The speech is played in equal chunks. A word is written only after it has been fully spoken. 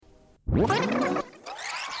All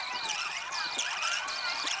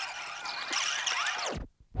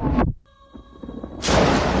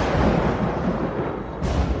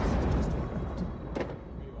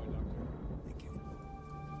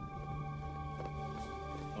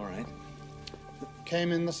right.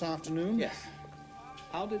 Came in this afternoon? Yes.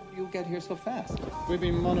 How did you get here so fast? We've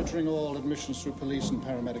been monitoring all admissions through police and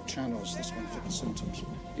paramedic channels. This one fit the symptoms.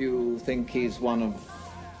 You think he's one of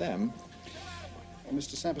them? Well,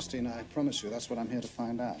 Mr. Saperstein, I promise you that's what I'm here to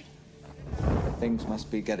find out. Things must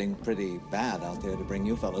be getting pretty bad out there to bring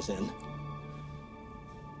you fellas in.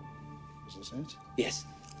 Is this it? Yes.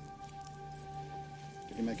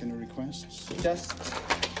 Did you make any requests? Just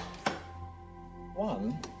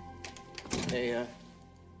one. A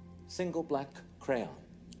single black crayon.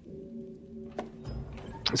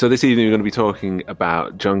 So this evening we're going to be talking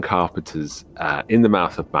about John Carpenter's In the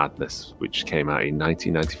Mouth of Madness, which came out in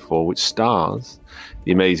 1994, which stars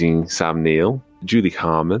the amazing Sam Neill, Julie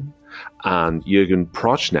Carmen, and Jürgen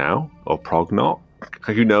Prochnow, or Prognot,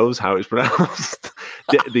 who knows how it's pronounced,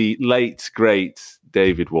 the late, great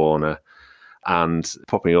David Warner, and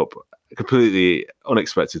popping up completely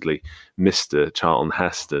unexpectedly, Mr. Charlton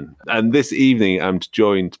Heston. And this evening I'm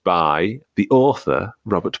joined by the author,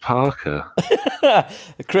 Robert Parker.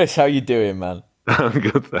 Chris, how you doing, man? I'm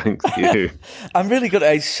good, thanks. You? I'm really good.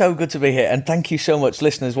 It's so good to be here. And thank you so much,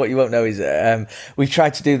 listeners. What you won't know is we've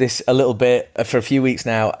tried to do this a little bit for a few weeks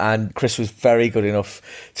now, and Chris was very good enough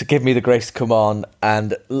to give me the grace to come on,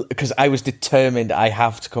 and because I was determined I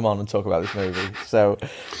have to come on and talk about this movie. So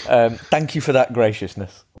thank you for that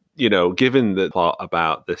graciousness. You know, given the plot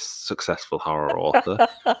about this successful horror author,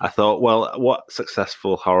 I thought, well, what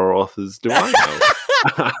successful horror authors do I know?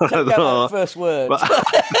 Take out that first word.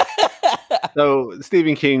 So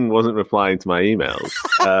Stephen King wasn't replying to my emails,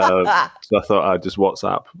 so I thought I'd just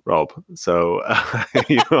WhatsApp Rob. So,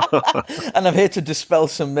 and I'm here to dispel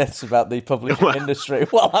some myths about the publishing industry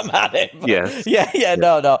while I'm at it. But yes,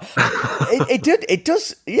 no. It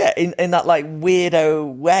does, in that like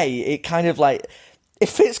weirdo way. It kind of like. It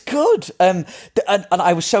fits good. And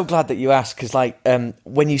I was so glad that you asked, because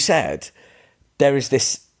when you said there is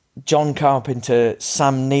this John Carpenter,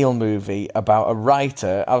 Sam Neill movie about a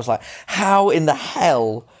writer, I was like, how in the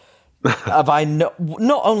hell have I not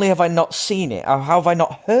only have I not seen it, how have I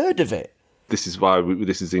not heard of it? This is why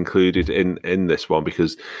this is included in this one,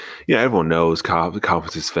 because everyone knows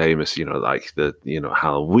Carpenter's famous, like the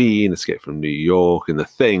Halloween, Escape from New York, and The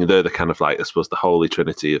Thing. They're the kind of like, I suppose, the holy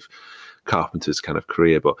trinity of Carpenter's kind of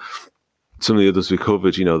career. But some of the others we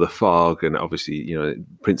covered, The Fog, and obviously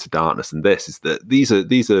Prince of Darkness, and this is that these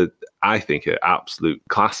are I think are absolute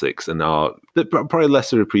classics, and are probably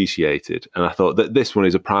lesser appreciated. And I thought that this one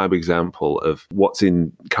is a prime example of what's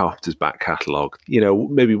in Carpenter's back catalogue.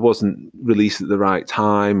 Maybe wasn't released at the right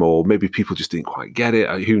time, or maybe people just didn't quite get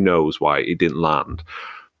it. Who knows why it didn't land?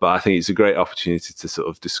 But I think it's a great opportunity to sort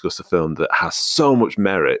of discuss a film that has so much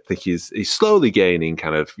merit. I think he's slowly gaining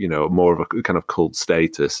kind of, more of a kind of cult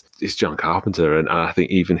status. It's John Carpenter, and I think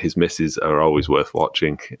even his misses are always worth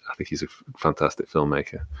watching. I think he's a fantastic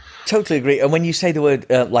filmmaker. Totally agree. And when you say the word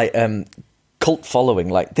cult following,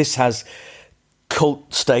 like this has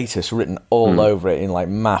cult status written all over it in like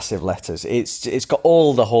massive letters. It's got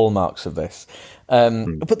all the hallmarks of this.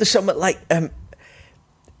 But there's something like...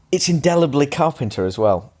 it's indelibly Carpenter as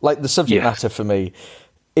well. Like the subject matter for me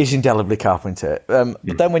is indelibly Carpenter.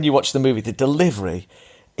 But then when you watch the movie, the delivery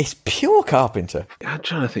is pure Carpenter. I'm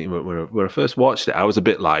trying to think when I first watched it, I was a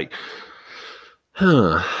bit like,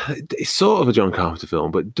 it's sort of a John Carpenter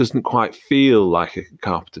film, but it doesn't quite feel like a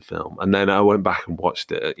Carpenter film. And then I went back and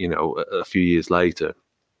watched it, a few years later.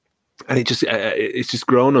 And it's just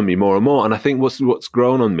grown on me more and more. And I think what's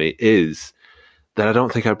grown on me is that I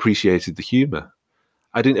don't think I appreciated the humour.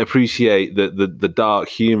 I didn't appreciate the dark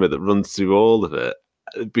humour that runs through all of it,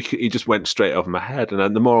 because it just went straight over my head.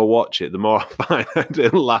 And the more I watch it, the more I find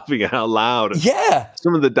I'm laughing out loud. And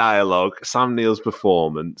some of the dialogue, Sam Neill's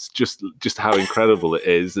performance, just how incredible it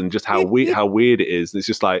is, and just how weird it is. And it's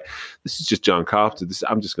just like, this is just John Carpenter.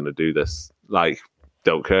 I'm just going to do this. Like,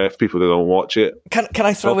 don't care if people don't watch it. Can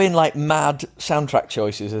I throw in like mad rock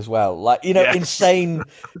choices as well? Like, insane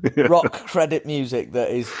rock credit music that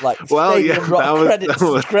is like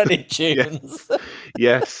credit tunes.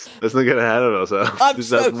 Yes, let's not get ahead of ourselves. I'm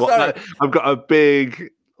so sorry. I've got a big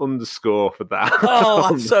underscore for that. Oh,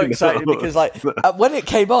 I'm so excited because like when it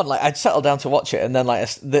came on, like I'd settled down to watch it, and then like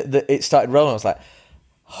it started rolling. I was like,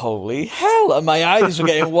 holy hell, and my eyes were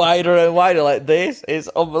getting wider and wider. Like, this is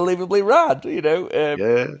unbelievably rad,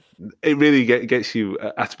 Yeah, it really gets you,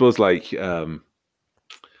 I suppose, like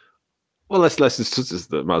Well, let's might as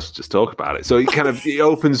well just talk about it. So it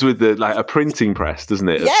opens with a printing press, doesn't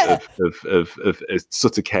it? Yeah. Of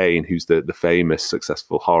Sutter Kane, who's the famous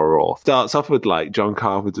successful horror author. Starts off with like John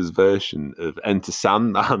Carpenter's version of Enter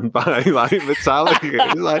Sandman by like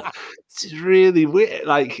Metallica. It's really weird.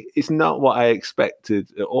 Like, it's not what I expected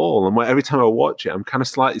at all. And every time I watch it, I'm kind of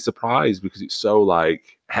slightly surprised because it's so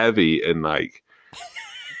like heavy and like.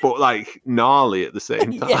 But like gnarly at the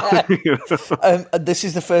same time. Yeah. You know? This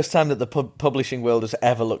is the first time that the publishing world has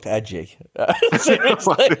ever looked edgy.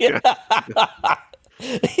 Seriously. Yeah.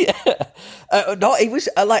 No, it was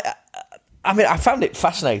I found it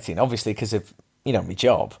fascinating, obviously, because of, my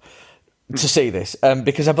job to see this.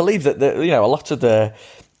 Because I believe that, a lot of the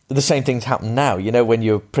same things happen now. When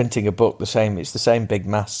you're printing a book, it's the same big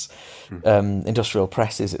mass industrial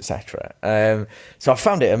presses, etc. So I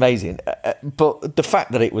found it amazing. But the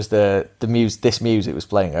fact that it was this music was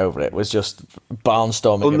playing over it was just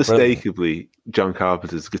barnstorming. Unmistakably, John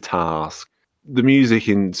Carpenter's guitars. The music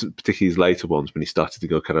in particularly his later ones, when he started to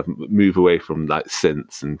go kind of move away from like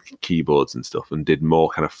synths and keyboards and stuff and did more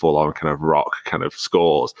kind of full on kind of rock kind of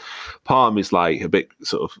scores. Part of me is like a bit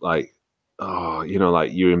sort of like, oh,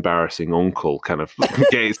 like your embarrassing uncle kind of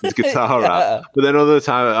gets his guitar out. But then other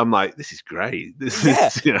time I'm like, this is great. This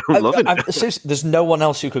is, I'm loving it. Seriously, there's no one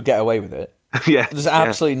else who could get away with it. Yeah. There's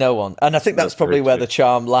absolutely no one. And I think that's probably where the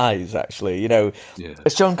charm lies, actually.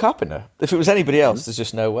 It's John Carpenter. If it was anybody else, there's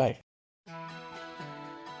just no way.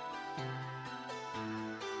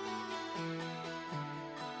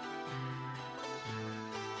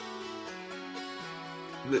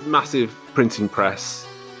 The massive printing press.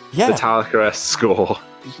 Yeah. Metallica-esque score.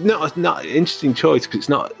 Not an interesting choice because it's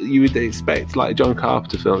not. You would expect like a John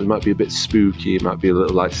Carpenter film. It might be a bit spooky. It might be a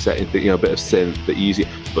little like setting thing, a bit of synth, a bit easy.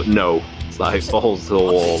 But no, it's like balls to the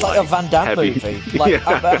wall. It's like a Van Damme movie. Like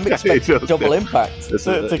I'm expecting Double Impact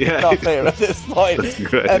to kick off here at this point.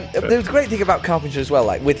 There's a great thing about Carpenter as well,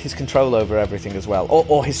 like with his control over everything as well,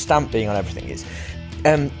 or his stamp being on everything. Is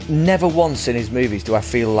never once in his movies do I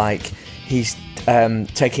feel like he's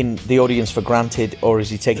taking the audience for granted, or is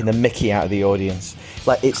he taking the mickey out of the audience?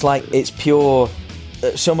 It's pure.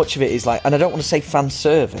 So much of it is like, and I don't want to say fan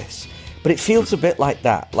service, but it feels a bit like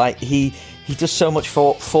that. Like he does so much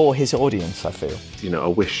for his audience, I feel. I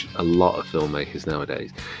wish a lot of filmmakers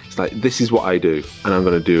nowadays, it's like, this is what I do, and I'm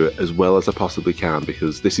going to do it as well as I possibly can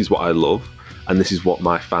because this is what I love. And this is what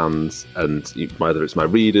my fans, and whether it's my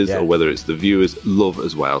readers or whether it's the viewers, love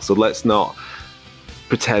as well. So let's not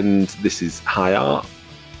pretend this is high art,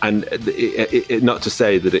 and it not to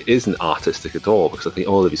say that it isn't artistic at all, because I think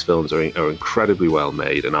all of his films are incredibly well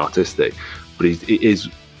made and artistic, but it is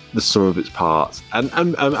the sum of its parts, and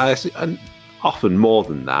often more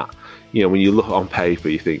than that. When you look on paper,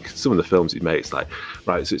 you think some of the films he makes, like,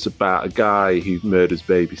 right, so it's about a guy who murders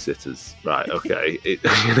babysitters, right? Okay,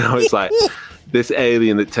 it's like this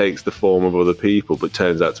alien that takes the form of other people, but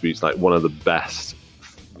turns out to be like one of the best,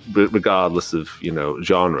 regardless of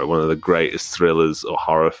genre, one of the greatest thrillers or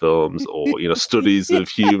horror films or studies of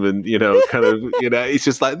human it's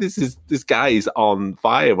just like this guy is on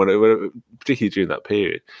fire particularly during that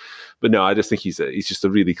period. But no, I just think he's just a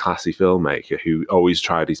really classy filmmaker who always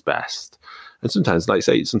tried his best, and sometimes, like I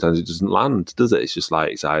say, sometimes it doesn't land, does it? It's just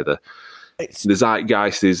like it's either the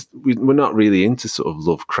zeitgeist is we're not really into sort of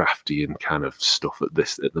Lovecraftian kind of stuff at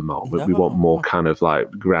the moment. We want more kind of like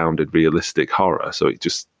grounded, realistic horror. So it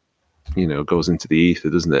just goes into the ether,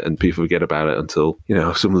 doesn't it? And people forget about it until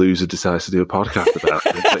some loser decides to do a podcast about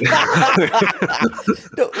it.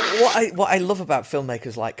 No, what I love about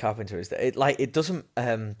filmmakers like Carpenter is that it doesn't.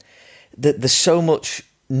 There's so much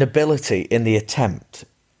nobility in the attempt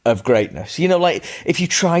of greatness. Like if you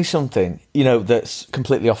try something, that's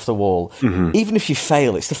completely off the wall, even if you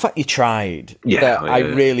fail, it's the fact you tried that I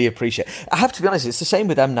really appreciate. I have to be honest, it's the same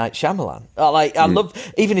with M. Night Shyamalan. I love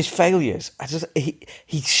even his failures.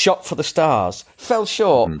 He shot for the stars, fell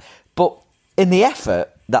short, but in the effort,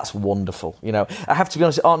 that's wonderful. I have to be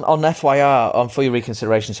honest, on FYR, on For Your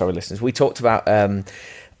Reconsideration, sorry listeners, we talked about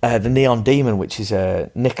the Neon Demon, which is a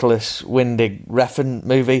Nicholas Winding Refn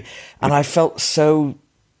movie, and I felt so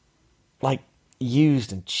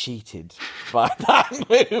used and cheated by that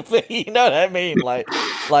movie. You know what I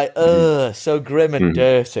mean? So grim and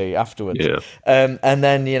dirty afterwards. Yeah. And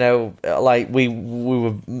then we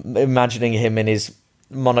were imagining him in his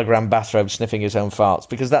monogram bathrobe sniffing his own farts,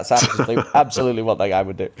 because that's absolutely what that guy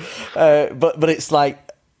would do. But it's like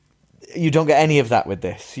you don't get any of that with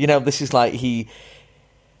this. This is like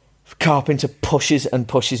Carpenter pushes and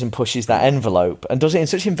pushes and pushes that envelope, and does it in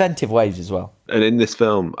such inventive ways as well. And in this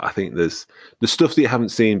film, I think there's stuff that you haven't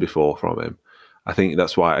seen before from him. I think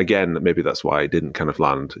that's why, again, maybe that's why it didn't kind of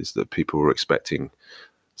land, is that people were expecting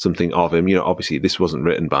something of him. Obviously this wasn't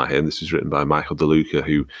written by him. This was written by Michael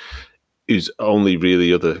DeLuca, whose only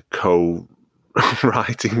really other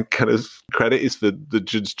co-writing kind of credit is for the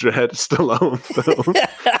Judge Dredd Stallone film.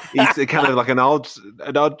 He's kind of like an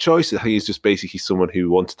odd choice. I think he's just basically someone who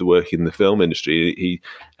wanted to work in the film industry. He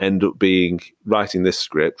ended up writing this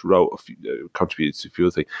script, contributed to a few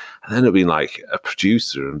other things, and ended up being like a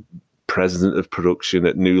producer and president of production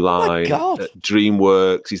at New Line, at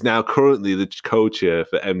DreamWorks. He's now currently the co-chair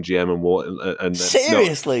for MGM and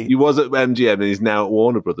seriously, he was at MGM and he's now at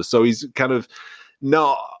Warner Brothers. So he's kind of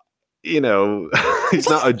not, he's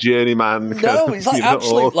not a journeyman. No, he's like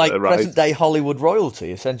absolute author, like right? Present day Hollywood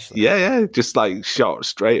royalty, essentially. Yeah, just like shot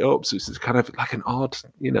straight up. So it's kind of like an odd,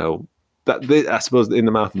 I suppose In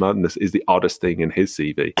the Mouth of Madness is the oddest thing in his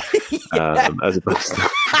CV, as opposed to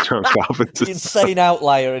John Carpenter's. Insane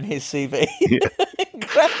outlier in his CV. Yeah.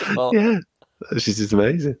 Incredible. Yeah, that's just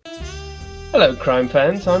amazing. Hello, crime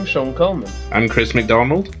fans. I'm Sean Coleman. I'm Chris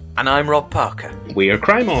McDonald. And I'm Rob Parker. We are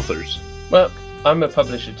crime authors. Well, I'm a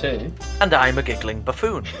publisher too. And I'm a giggling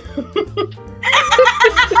buffoon.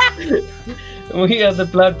 We are the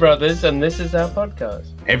Blood Brothers, and this is our podcast.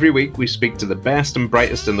 Every week we speak to the best and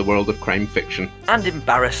brightest in the world of crime fiction. And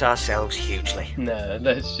embarrass ourselves hugely. No,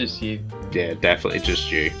 that's just you. Yeah, definitely just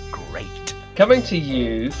you. Great. Coming to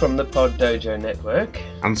you from the Pod Dojo Network.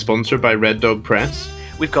 And sponsored by Red Dog Press.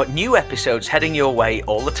 We've got new episodes heading your way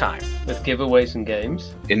all the time. With giveaways and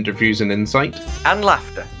games. Interviews and insight. And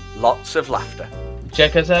laughter. Lots of laughter.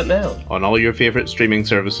 Check us out now. On all your favourite streaming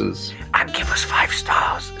services. And give us 5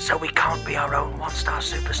 stars so we can't be our own 1-star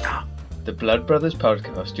superstar. The Blood Brothers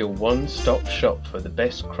Podcast, your one-stop shop for the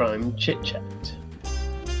best crime chit-chat.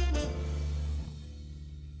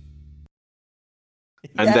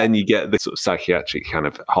 And then you get this sort of psychiatric kind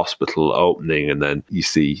of hospital opening, and then you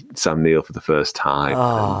see Sam Neill for the first time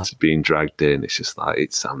and being dragged in. It's just like,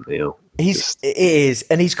 it's Sam Neill. It is.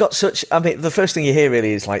 And he's got such, the first thing you hear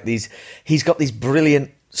really is like he's got these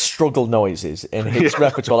brilliant struggle noises in his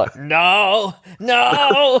repertoire. Like, no.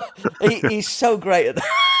 He's so great at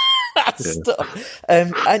that stuff.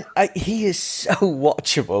 And he is so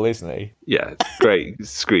watchable, isn't he? Yeah, great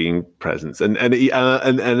screen presence. And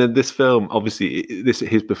in this film, obviously,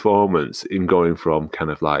 his performance in going from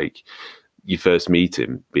kind of like, you first meet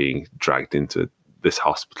him being dragged into this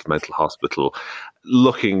mental hospital,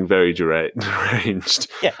 looking very deranged,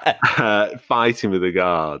 fighting with the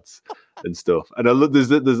guards and stuff. And I love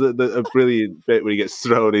there's a brilliant bit where he gets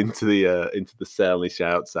thrown into the cell and he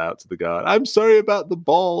shouts out to the guard, "I'm sorry about the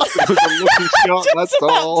ball. It was a lucky shot. That's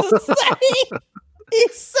all."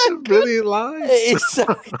 It's so brilliant line. It's so,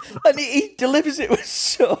 and he delivers it with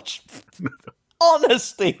such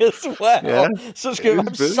honesty as well. Yeah, such good.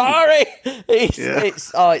 I'm sorry.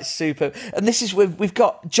 It's super. And this is we've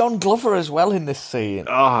got John Glover as well in this scene.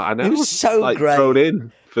 Oh, I know. He was so great. Thrown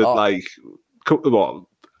in for a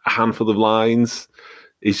handful of lines.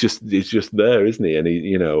 He's just there, isn't he? And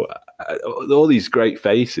he, all these great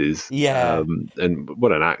faces. Yeah. And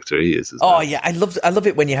what an actor he is. Yeah, I love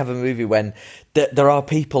it when you have a movie when there are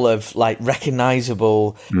people of like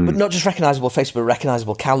recognizable, but not just recognizable face, but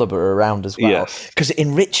recognizable caliber around as well. Because it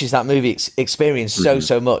enriches that movie experience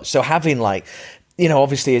so much. So having like,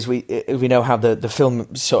 obviously as we know how the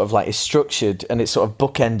film sort of like is structured and it's sort of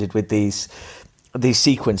bookended with these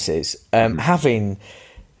sequences, having.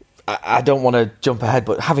 I don't want to jump ahead,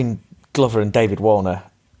 but having Glover and David Warner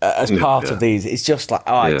as part of these, it's just like,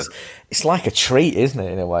 it's like a treat, isn't it,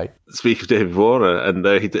 in a way? Speaking of David Warner, and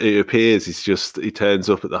he appears, he turns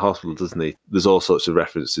up at the hospital, doesn't he? There's all sorts of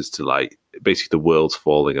references to like, basically the world's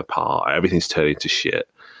falling apart, everything's turning to shit.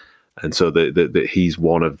 And so that he's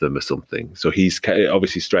one of them or something. So he's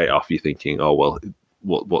obviously straight off, you're thinking, oh, well,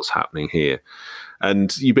 what's happening here?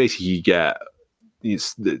 And you basically get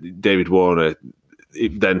David Warner.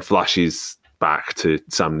 It then flashes back to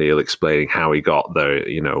Sam Neill explaining how he got there,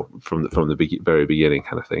 from the very beginning,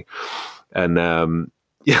 kind of thing. And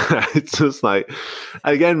it's just like,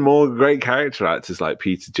 again, more great character actors like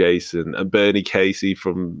Peter Jason and Bernie Casey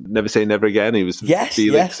from Never Say Never Again. He was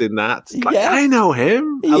Felix in that. Like, I know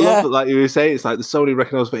him. I love it. Like you were saying, it's like there's so many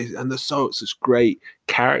recognizable faces, and there's such great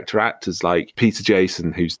character actors like Peter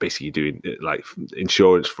Jason, who's basically doing like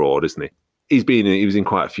insurance fraud, isn't he? He was in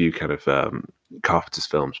quite a few kind of Carpenter's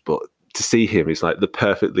films, but to see him, he's like the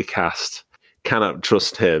perfectly cast, cannot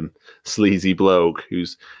trust him, sleazy bloke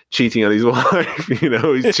who's cheating on his wife,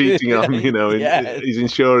 he's cheating on, his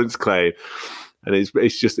insurance claim. And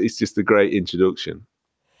it's just a great introduction.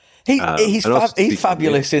 He's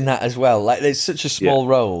fabulous in that as well. Like, it's such a small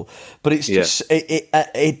role, but it's just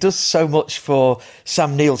it does so much for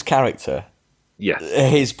Sam Neill's character. Yes,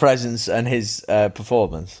 his presence and his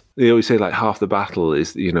performance. They always say like half the battle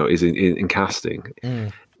is in casting.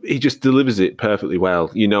 He just delivers it perfectly well.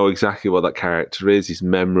 You know exactly what that character is. He's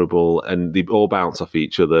memorable, and they all bounce off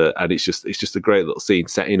each other. And it's just a great little scene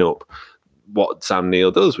setting up what Sam Neill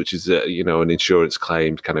does, which is an insurance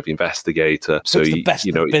claim kind of investigator. So it's the best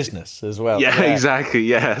in the business as well. Yeah, exactly.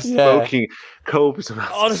 Yeah, smoking copious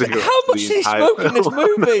amounts of cigarettes. How much did he smoke in this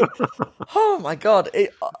movie? Oh my God!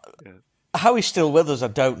 How he's still with us, I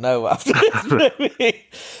don't know after this movie.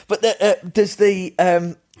 But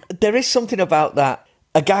there is something about that.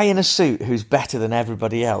 A guy in a suit who's better than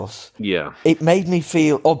everybody else. Yeah. It made me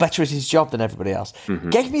feel, or better at his job than everybody else.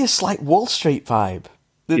 Gave me a slight Wall Street vibe.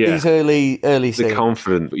 These early scenes. The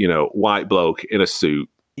confident, white bloke in a suit.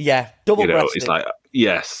 Yeah, double-breasted. It's like,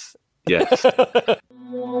 yes.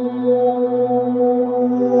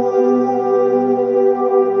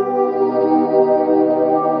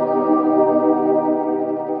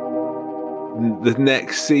 The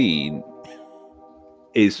next scene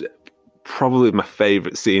is probably my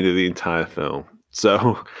favourite scene of the entire film.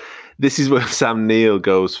 So this is where Sam Neill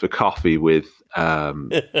goes for coffee with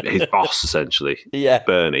his boss, essentially,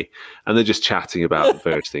 Bernie, and they're just chatting about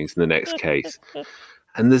various things in the next case.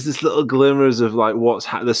 And there's this little glimmers of like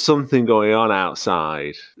there's something going on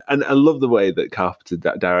outside, and I love the way that Carpenter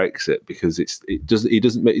directs it, because it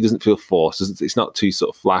doesn't feel forced. It's not too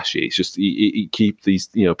sort of flashy. It's just he keeps these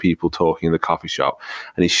people talking in the coffee shop,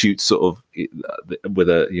 and he shoots sort of with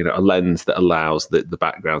a lens that allows the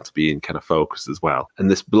background to be in kind of focus as well.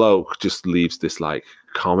 And this bloke just leaves this like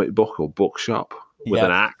comic book or bookshop with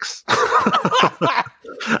an axe.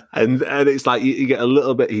 and it's like you get a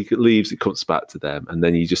little bit, he leaves, it comes back to them, and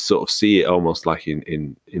then you just sort of see it almost like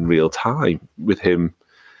in real time with him.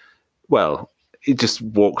 Well, he just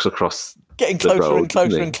walks across, getting closer and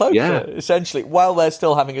closer and closer, essentially, while they're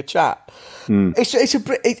still having a chat. It's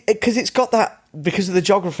because it's got that, because of the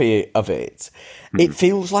geography of it, it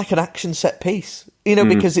feels like an action set piece,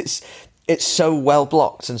 because it's so well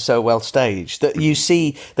blocked and so well staged that you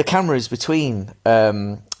see the cameras between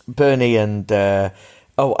Bernie and Trent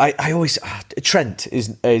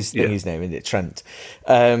is his name, isn't it? Trent.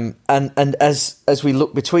 And as we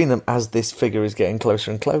look between them, as this figure is getting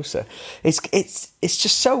closer and closer, it's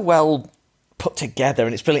just so well put together,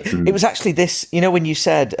 and it's brilliant. It was actually this, when you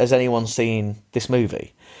said, has anyone seen this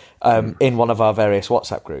movie? In one of our various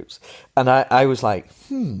WhatsApp groups, and I was like,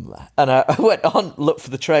 and I went on, looked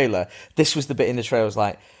for the trailer. This was the bit in the trailer. I was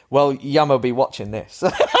like, well, Yamo be watching this.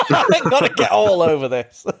 I've got to get all over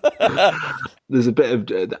this. There's a bit of,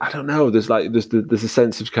 I don't know, there's a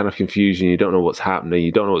sense of kind of confusion. You don't know what's happening.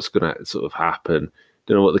 You don't know what's going to sort of happen. You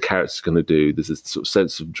don't know what the character's going to do. There's a sort of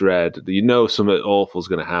sense of dread. Something awful's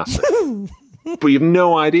going to happen, but you have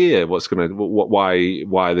no idea why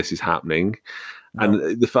this is happening. No.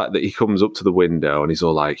 And the fact that he comes up to the window and he's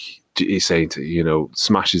all like, he's saying to,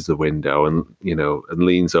 smashes the window and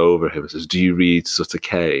leans over him and says, "Do you read Sutter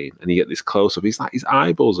Kane?" And you get this close up. He's like, his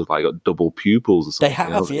eyeballs have like got double pupils or something. They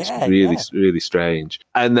have, It's really strange.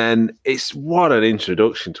 And then it's what an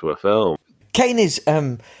introduction to a film. Kane is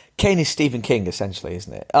Stephen King, essentially,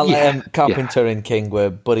 isn't it? Carpenter and King were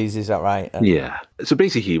buddies, is that right? Yeah. So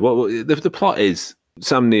basically, the plot is,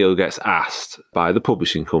 Sam Neill gets asked by the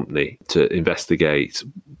publishing company to investigate.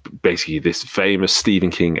 Basically, this famous Stephen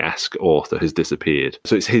King-esque author has disappeared.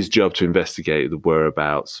 So it's his job to investigate the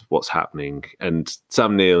whereabouts, what's happening. And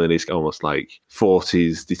Sam Neill, in his almost like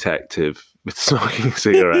 40s detective with smoking a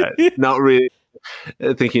cigarette, not really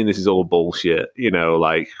thinking this is all bullshit,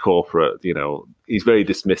 like corporate, he's very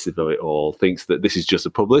dismissive of it all, thinks that this is just a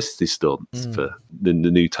publicity stunt for the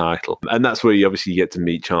new title. And that's where you obviously get to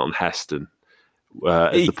meet Charlton Heston,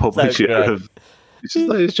 as the publisher of... It's just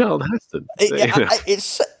like Charlton Heston.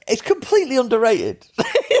 It's completely underrated.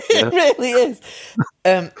 It really is.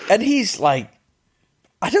 And he's like,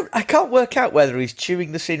 I can't work out whether he's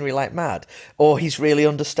chewing the scenery like mad or he's really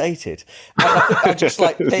understated. And I think I just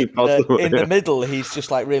like picked in the middle. He's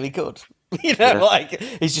just like really good. Like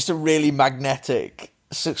he's just a really magnetic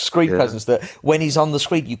screen presence that when he's on the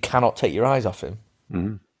screen, you cannot take your eyes off him.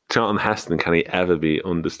 Mm-hmm. Charlton Heston, can he ever be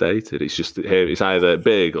understated? It's just it's either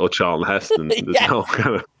big or Charlton Heston. There's no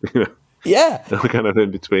kind of no kind of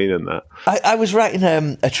in between in that. I was writing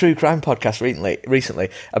a true crime podcast recently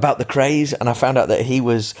about the Krays, and I found out that he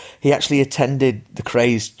actually attended the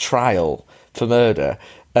Krays trial for murder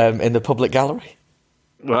in the public gallery.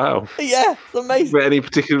 Wow. Yeah, it's amazing. For any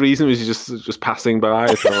particular reason? Was he just passing by?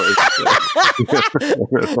 I thought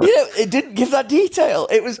It didn't give that detail.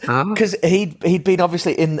 It was because he'd been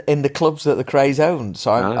obviously in the clubs that the Krays owned.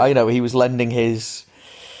 So I he was lending his,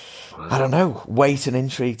 I don't know, weight and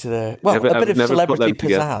intrigue to the a bit of celebrity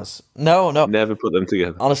pizzazz. No, never put them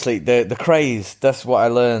together. Honestly, the Krays. That's what I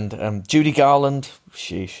learned. Judy Garland,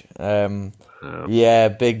 sheesh. Yeah,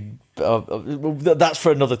 big. That's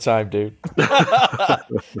for another time, dude.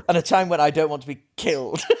 And a time when I don't want to be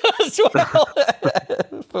killed as well.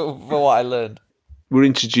 for what I learned. We're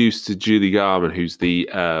introduced to Julie Garman, who's the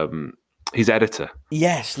his editor.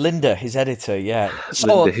 Yes, Linda, his editor. Yeah,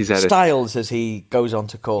 Linda, his editor. Styles, as he goes on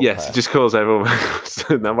to call. Yes, her. he just calls everyone.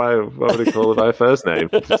 Now, why would he call her by first name?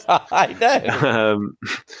 I know.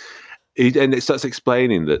 And it starts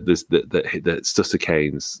explaining that Sutter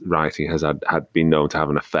Kane's writing has had been known to have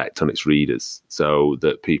an effect on its readers, so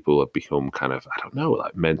that people have become kind of, I don't know,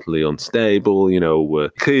 like mentally unstable.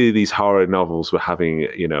 Clearly these horror novels were having,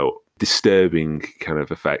 disturbing kind of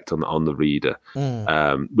effect on the reader.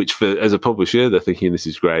 Which, as a publisher, they're thinking this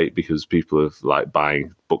is great because people are like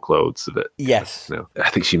buying bookloads of it. Yes, I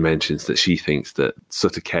think she mentions that she thinks that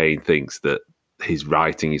Sutter Kane thinks that his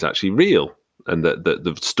writing is actually real. And that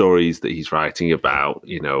the stories that he's writing about,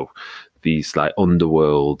 these like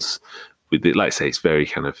underworlds, with it, like say, it's very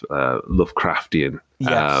kind of Lovecraftian.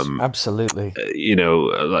 Yes, absolutely.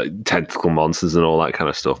 Like tentacle monsters and all that kind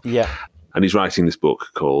of stuff. Yeah. And he's writing this book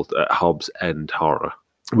called Hobbs End Horror,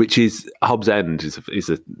 which is Hobbs End is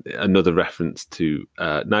another reference to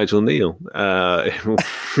Nigel Neal,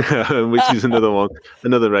 which is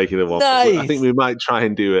another regular one. Nice. I think we might try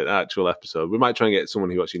and do an actual episode. We might try and get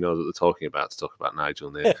someone who actually knows what they're talking about to talk about Nigel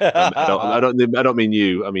Neal. I don't mean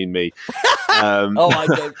you. I mean me. I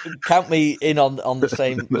don't count me in on the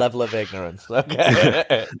same level of ignorance.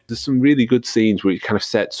 Okay. There's some really good scenes where it kind of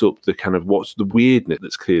sets up the kind of what's the weirdness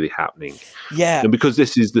that's clearly happening. Yeah. And because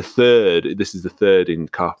this is the third in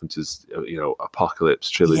Carpenter's Apocalypse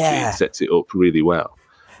trilogy, it sets it up really well.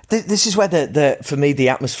 This is where for me the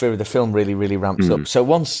atmosphere of the film really, really ramps up. So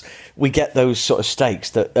once we get those sort of stakes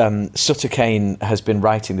that Sutter Kane has been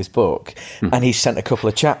writing this book, and he's sent a couple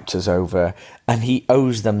of chapters over, and he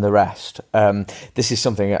owes them the rest. This is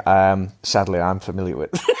something sadly I'm familiar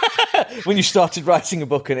with. When you started writing a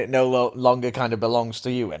book and it no longer kind of belongs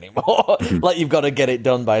to you anymore, like you've got to get it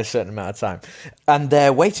done by a certain amount of time, and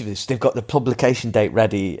they're waiting for this. They've got the publication date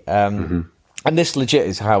ready. And this legit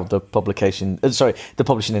is how the publishing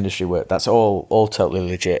industry worked. That's all totally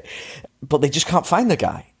legit. But they just can't find the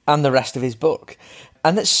guy and the rest of his book.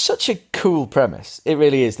 And it's such a cool premise. It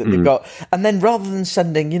really is that they've got. And then rather than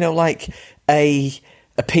sending, like a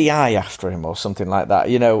PI after him or something like that,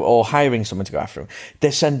 or hiring someone to go after him,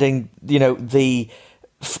 they're sending, the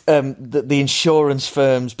insurance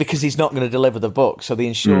firms, because he's not going to deliver the book. So the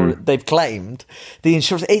insurance they've claimed the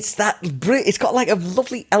insurance. It's got like a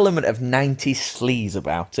lovely element of 90s sleaze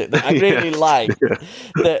about it that I really like.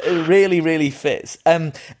 That it really, really fits.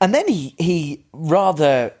 And then he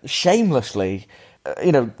rather shamelessly,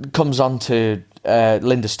 comes on to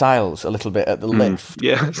Linda Styles a little bit at the lift,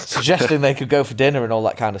 suggesting they could go for dinner and all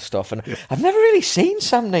that kind of stuff. And I've never really seen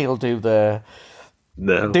Sam Neill do that,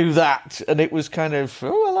 and it was kind of,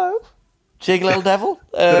 oh, hello, cheeky little devil.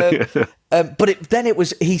 But then it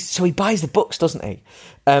was he buys the books, doesn't he?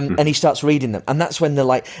 And he starts reading them, and that's when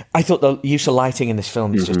I thought the use of lighting in this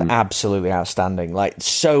film is just absolutely outstanding. Like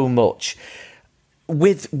so much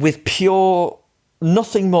with pure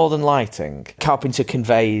nothing more than lighting. Carpenter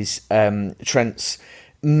conveys Trent's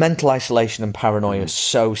mental isolation and paranoia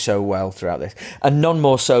so well throughout this, and none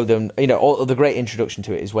more so than the great introduction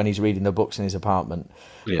to it is when he's reading the books in his apartment,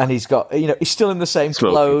 and he's got he's still in the same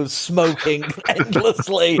clothes, smoking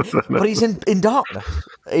endlessly, but he's in darkness.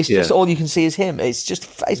 It's just all you can see is him. It's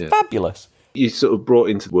fabulous. You're sort of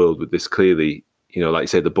brought into the world with this clearly, like you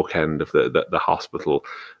say, the bookend of the hospital.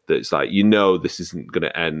 That's like this isn't going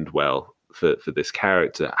to end well for this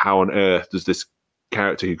character. How on earth does this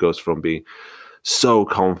character who goes from being so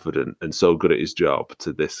confident and so good at his job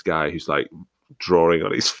to this guy who's like drawing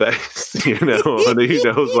on his face, and who knows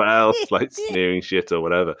what else, like sneering shit or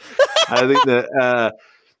whatever. I think that,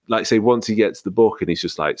 like say, once he gets the book and he's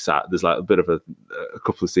just like sat, there's like a bit of a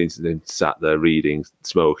couple of scenes of him sat there reading,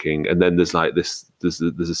 smoking, and then there's like there's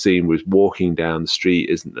a scene where he's walking down the street,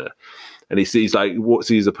 isn't there? And he sees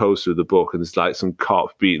sees a poster of the book, and there's like some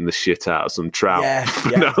cop beating the shit out of some tramp.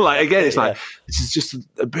 It's like this is just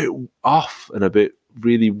a bit off and a bit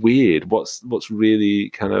really weird. What's really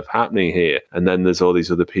kind of happening here? And then there's all these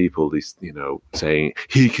other people, these, you know, saying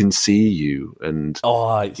he can see you, and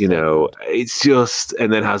you know, it's just,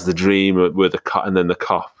 and then has the dream where the cop, and then the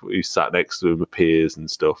cop who sat next to him appears and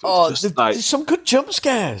stuff. It's just there's some good jump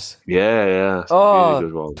scares. Yeah. Really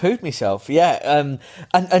good one. Pooed myself. Yeah,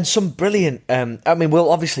 and some brilliant. I mean, well,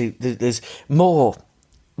 obviously there's more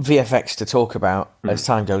VFX to talk about as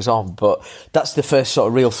time goes on, but that's the first sort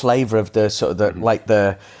of real flavour of the sort of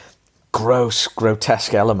the gross,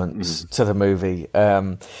 grotesque elements to the movie,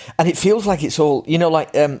 and it feels like it's all, you know,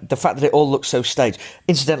 like the fact that it all looks so staged.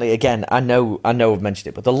 Incidentally, again, I know I've mentioned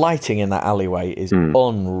it, but the lighting in that alleyway is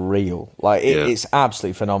unreal. Like it's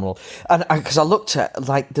absolutely phenomenal. And because I looked at,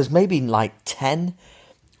 like, there's maybe like 10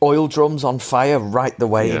 oil drums on fire right the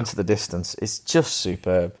way into the distance. It's just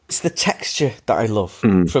superb. It's the texture that I love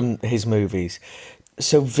from his movies,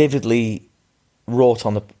 so vividly wrought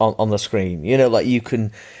on the screen. You know, like you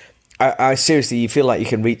can. I seriously, you feel like you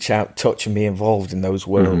can reach out, touch, and be involved in those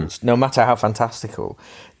worlds, no matter how fantastical.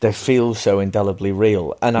 They feel so indelibly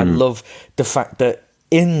real, and I love the fact that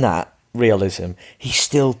in that realism, he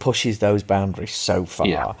still pushes those boundaries so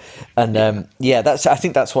far. And I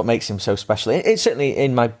think that's what makes him so special. It's certainly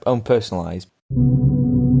in my own personal eyes.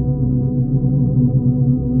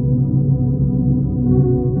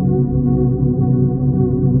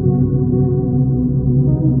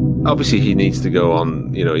 Obviously, he needs to go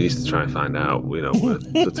on, you know, he needs to try and find out, you know, where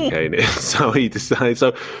Sutter Kane is. So he decides.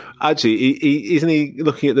 So actually, isn't he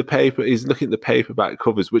looking at the paper? He's looking at the paperback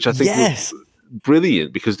covers, which I think was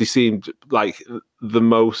brilliant, because they seemed like the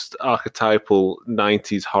most archetypal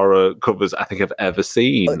 90s horror covers I think I've ever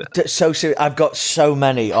seen. So I've got so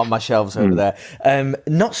many on my shelves over there.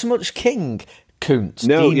 Not so much King Koontz,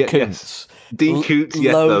 Dean Koontz. Dean Koontz,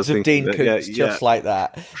 loads of Dean Koontz, just like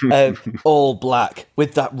that. All black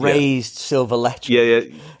with that raised silver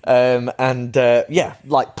lettering. And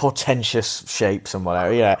like portentous shapes and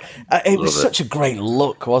whatever. Yeah, it was such a great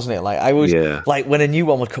look, wasn't it? Like I was like, when a new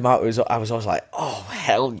one would come out, I was always like, oh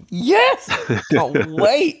hell yes, can't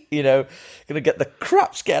wait. You know, gonna get the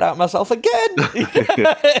crap scared out of myself again.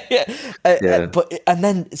 But and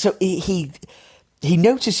then so he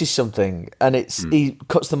notices something, and he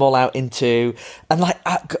cuts them all out into, and like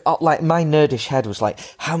my nerdish head was like,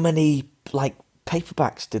 how many like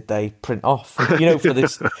paperbacks did they print off? You know, for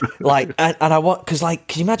this, like, and I want, because like,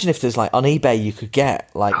 can you imagine if there's like on eBay you could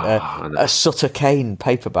get like a Sutter Kane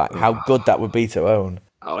paperback? How good that would be to own.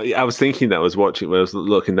 I was thinking that I was watching when I was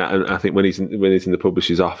looking at, and I think when he's in the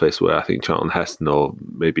publisher's office, where I think Charlton Heston, or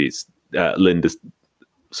maybe it's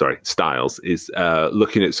Styles is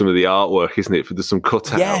looking at some of the artwork, isn't it? There's some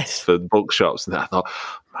cutouts for bookshops, and I thought,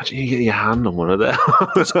 imagine you get your hand on one of them.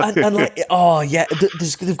 and like,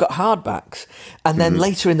 they've got hardbacks, and then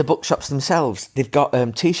later in the bookshops themselves, they've got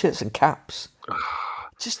T-shirts and caps.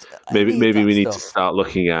 Just maybe we need to start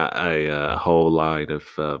looking at a whole line of.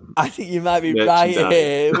 I think you might be right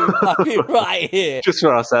here. We might be right here, just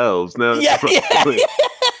for ourselves. No, yeah.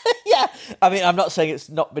 I mean, I'm not saying it's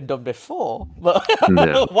not been done before, but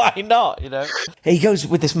why not? You know, he goes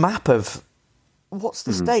with this map of what's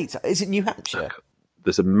the state? Is it New Hampshire?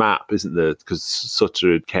 There's a map, isn't there? Because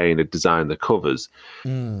Sutter Kane had designed the covers,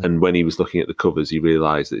 and when he was looking at the covers, he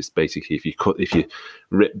realised that it's basically if you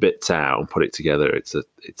rip bits out and put it together, it's a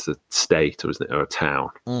state, or isn't it, or a town.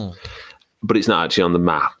 But it's not actually on the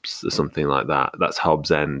maps or something like that. That's Hobbs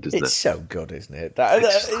End, isn't it? It's so good, isn't it? I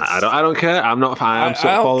don't care. I'm not. I'm sort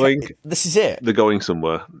of following. This is it. They're going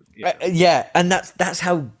somewhere. And that's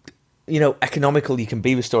how, you know, economical you can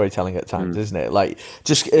be with storytelling at times, isn't it? Like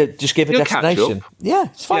just give a destination. Yeah,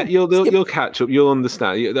 it's fine. Yeah, you'll catch up. You'll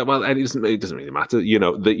understand. Well, and it doesn't really matter. You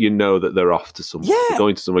know that they're off to somewhere. They're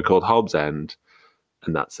going to somewhere called Hobbs End.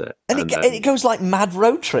 And that's it. And it goes like mad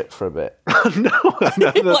road trip for a bit. No,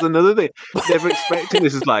 that's another thing. Never expecting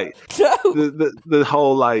this is like the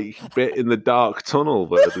whole like bit in the dark tunnel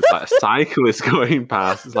where there's like a cyclist going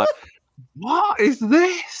past. It's like, what is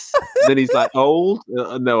this? And then he's like old.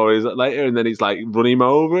 No, he's later, and then he's like run him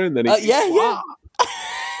over, and then he's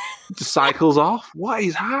just cycles off. What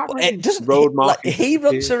is happening? It doesn't. He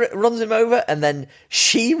runs him over, and then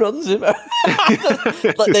she runs him over.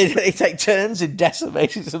 Like they take turns in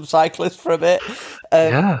decimating some cyclists for a bit.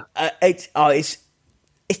 But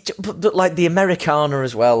like the Americana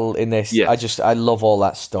as well in this. Yes. I love all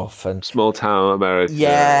that stuff, and small town America.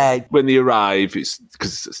 Yeah. When they arrive, it's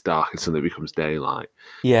because it's dark and suddenly it becomes daylight.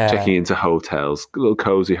 Yeah. Checking into hotels, little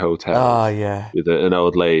cozy hotels. Oh yeah. With an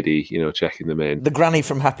old lady, you know, checking them in. The granny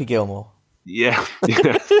from Happy Gilmore. Yeah.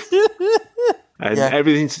 And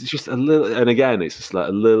everything's just a little, and again, it's just like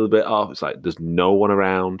a little bit off. It's like there's no one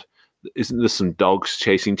around. isn't there some dogs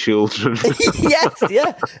chasing children? Yes,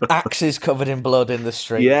 yeah. Axes covered in blood in the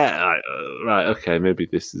street. Yeah, right. Okay, maybe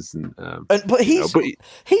this isn't. But he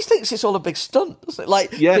thinks it's all a big stunt, doesn't it?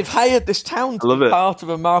 Like they've hired this town to be part of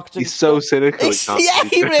a marketing. He's so cynical. Yeah,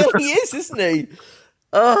 he really is, isn't he?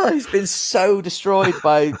 Oh, he's been so destroyed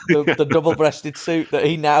by the double-breasted suit that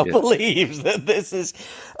he now believes that this is...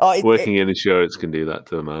 Working in insurance can do that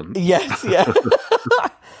to a man. Yes, yeah.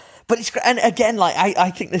 But it's great. And again, like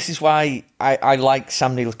I think this is why I like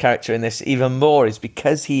Sam Neill's character in this even more, is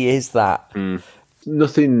because he is that.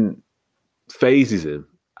 Nothing phases him.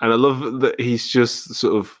 And I love that he's just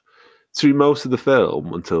sort of, through most of the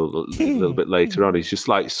film until a little bit later on, he's just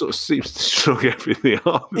like sort of seems to shrug everything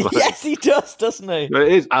off. Like, yes, he does, doesn't he?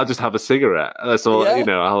 It is. I'll just have a cigarette. That's all. You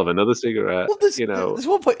know, I'll have another cigarette. Well, there's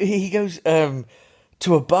one point he goes to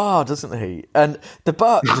a bar, doesn't he? And the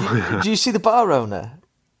bar. Do you see the bar owner?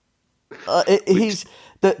 He's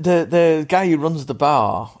the guy who runs the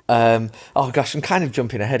bar. Oh gosh, I'm kind of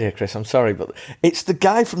jumping ahead here, Chris. I'm sorry, but it's the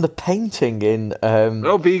guy from the painting in.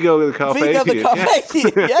 Vigo the Carpathian. Vigo the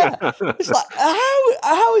Carpathian. Yeah. It's like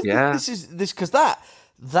how is this? This is this because that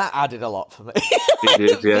added a lot for me.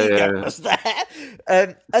 It did, yeah. Was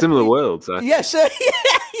there. Similar worlds. Yes,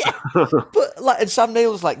 yeah. But like, and Sam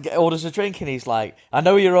Neill's like orders a drink, and he's like, "I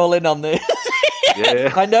know you're all in on this.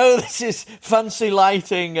 Yeah. I know this is fancy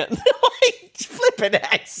lighting and like flipping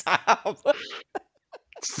it, Sam."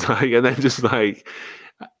 It's like, and then just like,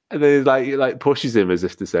 and then like pushes him as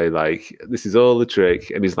if to say like, "This is all the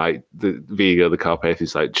trick," and he's like, the Vigo the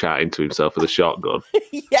Carpathian's like chatting to himself with a shotgun.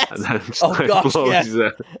 Yes. And then just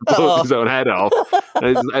blows his own head off,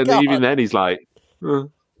 and even then he's like,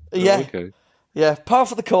 okay. Yeah, par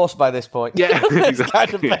for the course by this point. Yeah, exactly.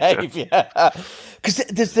 Kind of behaviour. Because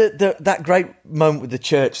there's that great moment with the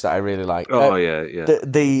church that I really like.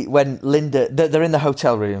 Yeah. When Linda, they're in the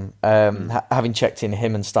hotel room, having checked in,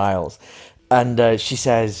 him and Styles, and she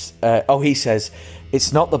says, he says,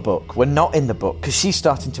 "It's not the book. We're not in the book," because she's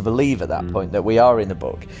starting to believe at that point that we are in the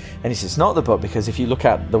book. And he says, "It's not the book because if you look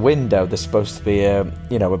out the window, there's supposed to be a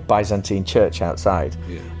Byzantine church outside,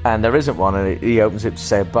 and there isn't one." And he opens it to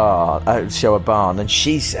say show a barn, and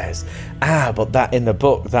she says, "But that in the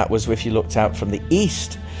book, that was if you looked out from the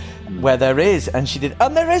east." Where there is, and she did,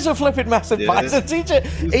 and there is a flipping massive Byzantine church.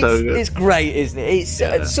 It's great, isn't it?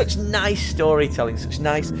 It's such nice storytelling, such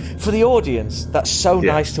nice for the audience. That's so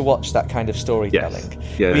nice to watch that kind of storytelling.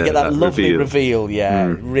 Yes. Yeah, we get that lovely reveal.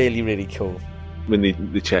 Really, really cool. When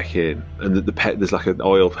they check in, and there's like an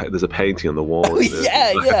oil, there's a painting on the wall.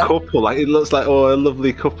 A couple, like it looks like a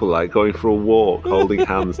lovely couple, like going for a walk, holding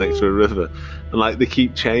hands next to a river, and like they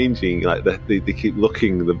keep changing, like they keep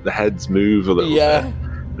looking, the heads move a little bit.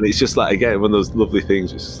 And it's just like, again, one of those lovely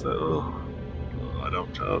things. It's just like, I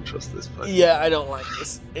don't trust this place. Yeah, I don't like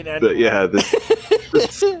this. But yeah,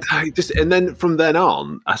 and then from then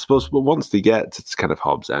on, I suppose, once they get to kind of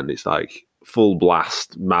Hobbs End, it's like full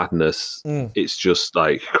blast madness. It's just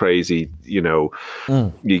like crazy. You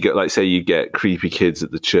get you get creepy kids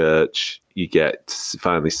at the church. You get to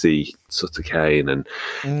finally see Sutter Kane, and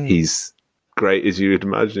he's great as you would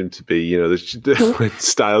imagine him to be. When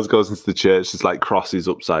Styles goes into the church, there's like crosses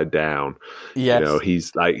upside down. Yes.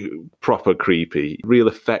 He's like proper creepy. Real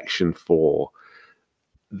affection for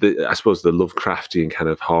I suppose the Lovecraftian kind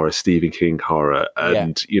of horror, Stephen King horror,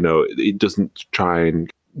 and it doesn't try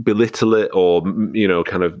and belittle it or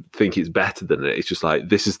kind of think it's better than it. It's just like,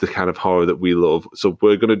 this is the kind of horror that we love, so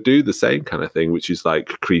we're going to do the same kind of thing, which is like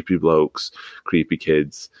creepy blokes, creepy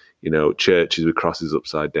kids, churches with crosses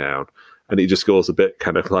upside down. And it just goes a bit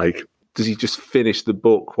kind of like, does he just finish the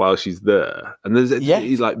book while she's there? And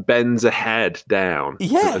he like bends her head down,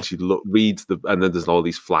 and she reads and then there's all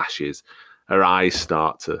these flashes. Her eyes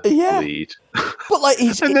start to bleed. But like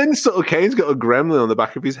and then Sutter Kane's got a gremlin on the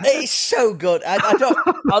back of his head. It's so good. I don't.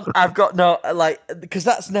 I've got no because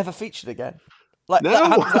that's never featured again. Like that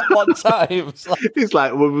happens at one time. It's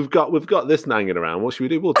like, well, we've got this hanging around. What should we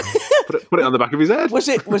do? We'll put it on the back of his head. Was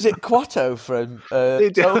it Quato from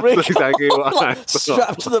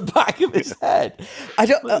strapped to the back of his head? I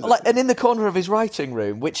don't and in the corner of his writing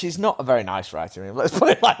room, which is not a very nice writing room. Let's put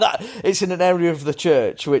it like that. It's in an area of the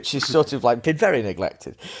church which is sort of like been very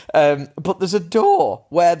neglected. But there's a door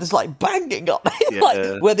where there's like banging on,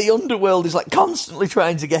 like where the underworld is like constantly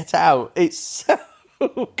trying to get out. It's so.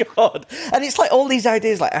 Oh God! And it's like all these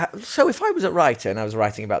ideas. Like, so if I was a writer and I was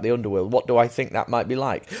writing about the underworld, what do I think that might be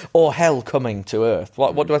like? Or hell coming to Earth?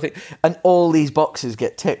 What do I think? And all these boxes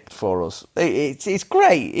get ticked for us. It's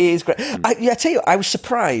great. It is great. I tell you, I was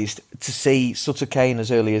surprised to see Sutter Kane as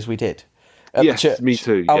early as we did. at the Yes, church. me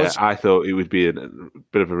too. I I thought it would be a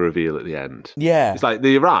bit of a reveal at the end. Yeah. It's like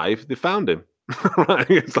they arrive, they found him. Right?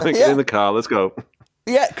 It's like, Yeah. in the car, let's go.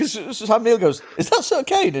 Yeah, because Sam Neill goes, "Is that Sir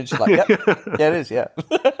Kane?" And she's like, "Yep, yeah, it is." Yeah.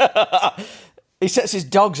 He sets his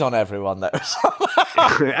dogs on everyone though.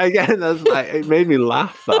 Again, that's like, it made me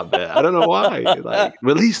laugh that bit. I don't know why. Like,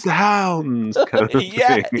 release the hounds, kind of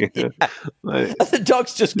Yeah, thing. yeah. Like, And the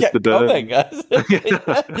dogs just kept the dirt. coming.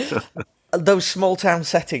 Those small town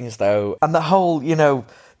settings, though, and the whole,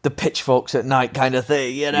 the pitchforks at night kind of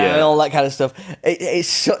thing, Yeah. all that kind of stuff. It's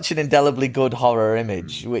such an indelibly good horror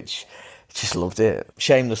image, which just loved it.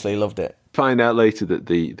 Shamelessly loved it. find out later that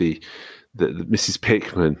the Mrs.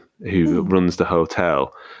 Pickman who runs the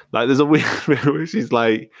hotel, like there's a weird bit where she's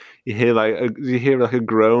like, you hear like a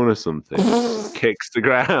groan or something, kicks the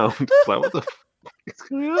ground. It's like, what the fuck is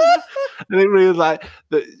going on? And it really like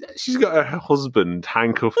that she's got her husband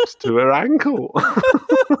handcuffed to her ankle.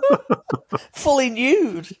 Fully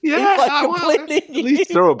nude. Yeah, Like well, completely at nude.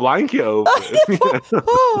 least throw a blanket over it.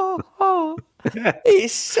 Oh.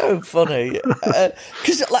 It's so funny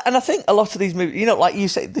because, and I think a lot of these movies, like you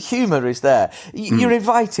say, the humour is there. You're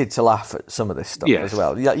invited to laugh at some of this stuff Yes. as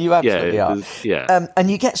well. You absolutely are. Yeah.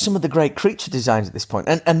 And you get some of the great creature designs at this point.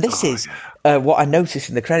 And this is what I noticed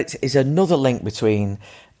in the credits is another link between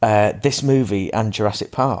this movie and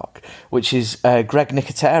Jurassic Park, which is Greg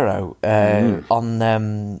Nicotero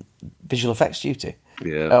on visual effects duty.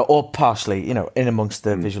 Yeah. Or partially, in amongst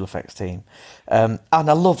the visual effects team. And I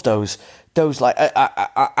love those like,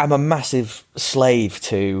 I'm a massive slave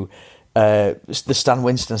to the Stan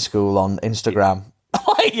Winston School on Instagram.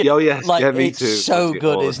 Oh, yes. Yeah, me it's too. so Watch it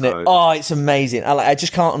good, all the isn't it? time. Oh, it's amazing. I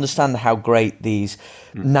just can't understand how great these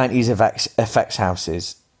 90s effects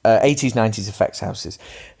houses, 80s, 90s effects houses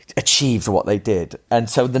achieved what they did. And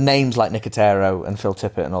so the names like Nicotero and Phil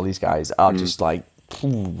Tippett and all these guys are just like,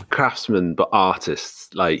 craftsmen but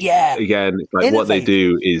artists, like, Yeah. again, it's like what they Innovative.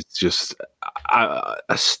 do is just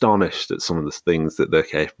astonished at some of the things that they're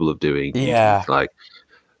capable of doing. Yeah. Like,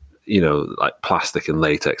 like plastic and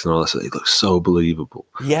latex and all that. So it looks so believable.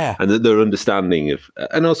 yeah. And their understanding of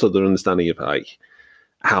like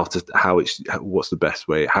what's the best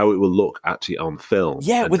way, how it will look actually on film.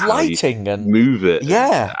 Yeah, and with how you lighting and move it.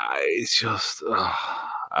 Yeah. It's just, It's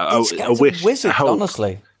I wish, wizard, I hope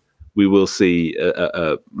honestly. we will see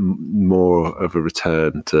a more of a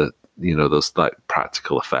return to those like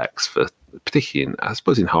practical effects for particularly I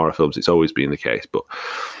suppose in horror films it's always been the case, but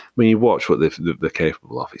when you watch what they're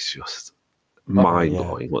capable of, it's just mind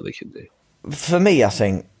blowing what they can do. For me, I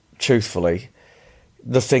think truthfully,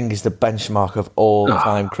 The Thing is the benchmark of all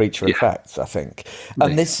time creature effects. I think,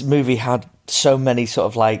 and this movie had so many sort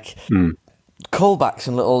of like callbacks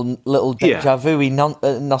and little deja vu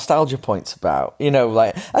nostalgia points about,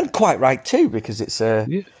 and quite right too, because it's a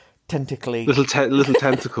tentacly Little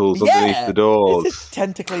tentacles underneath the doors. It's a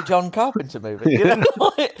tentacly John Carpenter movie.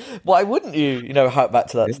 Why wouldn't you, hark back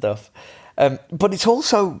to that stuff? But it's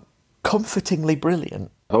also comfortingly brilliant.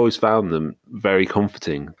 I've always found them very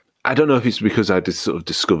comforting. I don't know if it's because I just sort of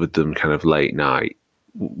discovered them kind of late night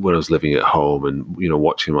when I was living at home and,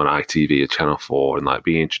 watching them on ITV or Channel 4 and like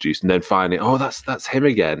being introduced and then finding, oh, that's him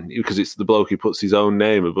again, because it's the bloke who puts his own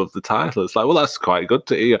name above the title. It's like, well, that's quite good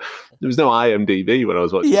to hear. There was no IMDb when I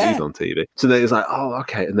was watching these on TV. So then it's like, oh,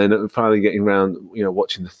 okay. And then finally getting around,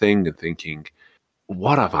 watching The Thing and thinking,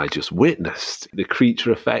 what have I just witnessed? The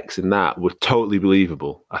creature effects in that were totally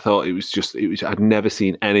believable. I thought it was I'd never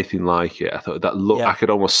seen anything like it. I thought that look, I could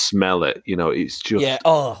almost smell it. It's just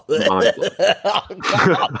mind-blowing.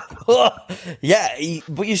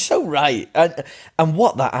 But you're so right. And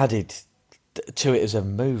what that added to it as a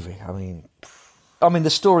movie, I mean, the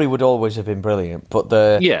story would always have been brilliant,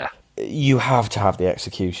 but you have to have the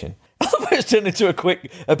execution. It's turned into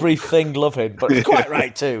a brief thing, loving, but it's quite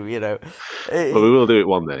right too, But we will do it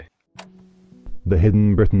one day. The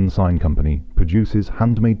Hidden Britain Sign Company produces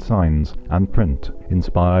handmade signs and print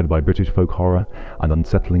inspired by British folk horror and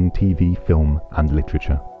unsettling TV, film and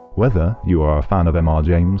literature. Whether you are a fan of M.R.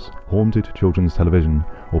 James, haunted children's television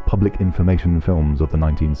or public information films of the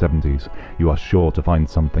 1970s, you are sure to find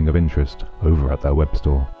something of interest over at their web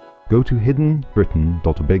store. Go to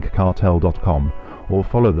hiddenbritain.bigcartel.com or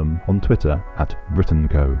follow them on Twitter at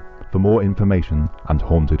BritainCo for more information and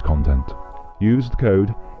haunted content. Use the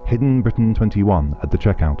code HiddenBritain21 at the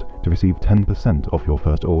checkout to receive 10% off your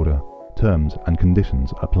first order. Terms and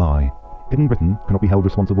conditions apply. Hidden Britain cannot be held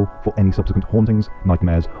responsible for any subsequent hauntings,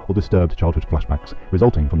 nightmares or disturbed childhood flashbacks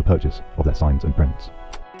resulting from the purchase of their signs and prints.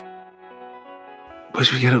 What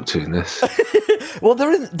should we get up to in this? Well,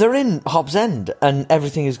 they're in Hobbs End and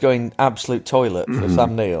everything is going absolute toilet for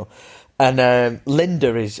Sam Neill. And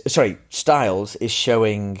Styles is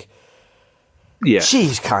showing. Yeah,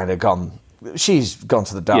 she's kind of gone. She's gone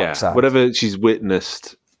to the dark side. Whatever she's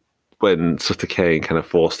witnessed when Sutter Kane kind of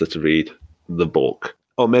forced her to read the book.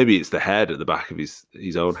 Or maybe it's the head at the back of his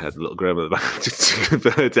own head, the little grandma at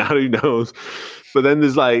the back. Who knows? But then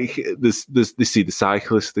there's they see the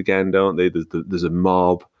cyclist again, don't they? There's a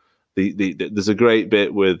mob. There's a great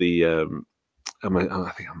bit where I think I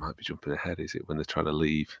might be jumping ahead. Is it when they're trying to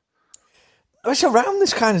leave? It's around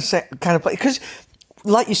this kind of place because,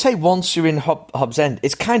 like you say, once you're in Hobbs End,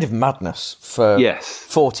 it's kind of madness for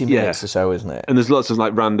 40 minutes or so, isn't it? And there's lots of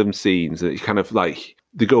like random scenes that you kind of like.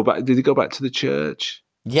 They go back. Did they go back to the church?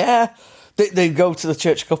 Yeah, they go to the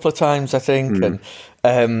church a couple of times, I think,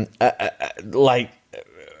 and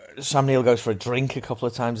Sam Neill goes for a drink a couple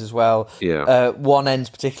of times as well. Yeah, one ends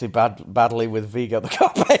particularly badly with Vigo the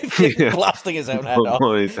cop blasting his own head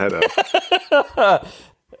off. His head off.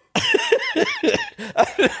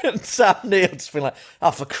 And Sam Neill just been like,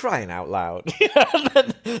 "Oh, for crying out loud!" And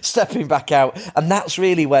then stepping back out, and that's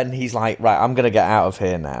really when he's like, "Right, I'm going to get out of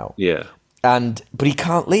here now." Yeah. But he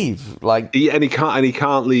can't leave. Like, he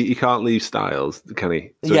can't leave. He can't leave Styles, can he?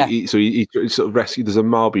 So he sort of rescues. There's a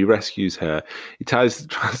mob. He rescues her. He tries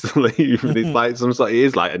to leave, and it's like it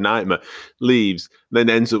is like a nightmare. Leaves, then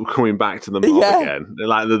ends up coming back to the mob again. They're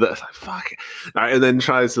like fuck, right, and then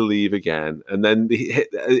tries to leave again. And then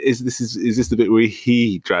is this the bit where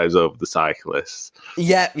he drives over the cyclist?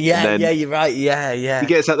 Yeah, you're right. Yeah. He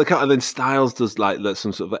gets out the car, and then Styles does like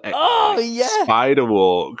some sort of spider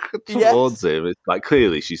walk towards him. It's like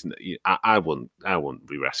clearly she's. I wouldn't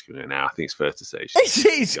be rescuing her now. I think it's fair to say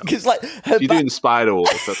she's because like she's doing the spider walk.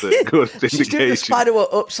 That's a good indication. She's doing the spider walk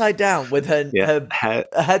upside down with her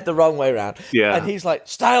head the wrong way around. Yeah, and he's like,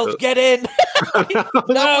 "Styles, get in!"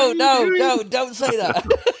 No, don't say that.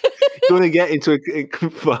 You want to get into a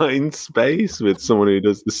confined space with someone who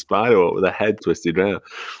does the spider walk with a head twisted round.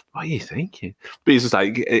 What are you thinking? But he's just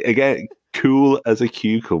like, again, cool as a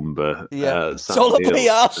cucumber. Yeah, it's all a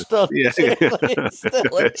PR stuff. Yeah, still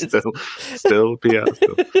PR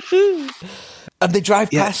stuff. And they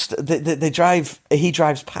drive past. He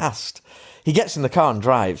drives past. He gets in the car and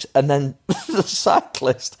drives, and then the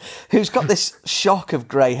cyclist, who's got this shock of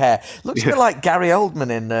grey hair, looks a bit like Gary Oldman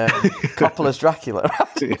in Coppola's Dracula.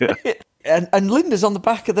 And Linda's on the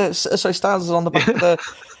back of Styles is on the back of the.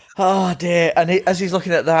 Oh dear! And as he's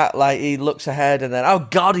looking at that, like he looks ahead, and then oh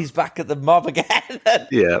god, he's back at the mob again.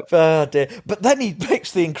 Oh dear! But then he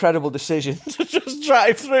makes the incredible decision to just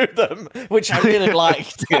drive through them, which I really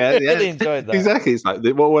liked. I really enjoyed that. Exactly. It's like,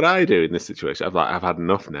 what would I do in this situation? I've had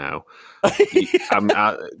enough now. Get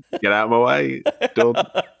out of my way. Done.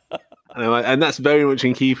 And that's very much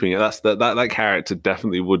in keeping. That's that character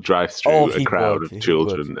definitely would drive through a crowd of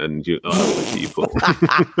children and other people.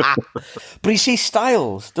 But he sees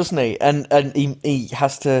Styles, doesn't he? And he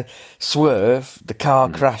has to swerve. The car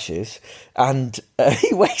crashes, and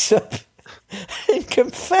he wakes up in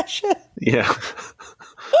confession. Yeah,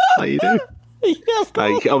 how you do?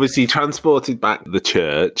 Like obviously transported back to the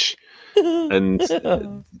church, and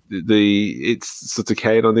it's Sutter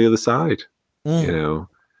Kane on the other side. You know.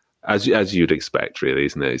 As you'd expect, really,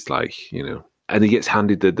 isn't it? It's like, and he gets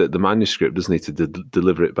handed the manuscript, doesn't he, to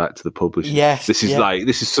deliver it back to the publisher? Yes. This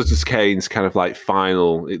is Sutter Kane's kind of like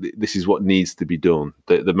final. This is what needs to be done.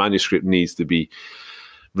 The manuscript needs to be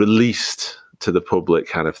released to the public,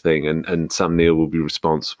 kind of thing, and Sam Neill will be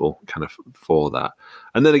responsible, kind of, for that.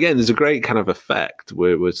 And then again, there's a great kind of effect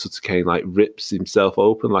where Sutter Kane like rips himself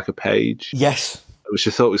open like a page. Yes. Which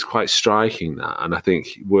I thought was quite striking, that, and I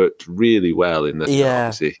think worked really well in that.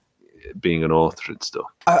 Obviously, being an author and stuff.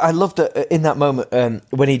 I loved it in that moment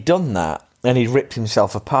when he'd done that and he ripped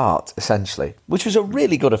himself apart, essentially, which was a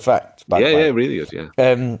really good effect. By the way. Yeah, really good.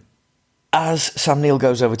 Yeah. As Sam Neill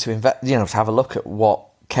goes over to have a look at what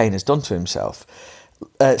Kane has done to himself,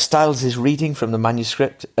 Styles is reading from the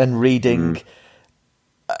manuscript and reading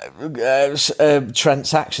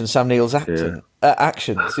Trent's actions, Sam Neill's actions.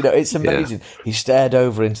 It's amazing. Yeah. He stared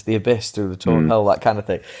over into the abyss through the torn hole, that kind of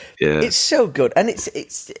thing. Yeah. It's so good, and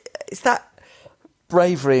it's that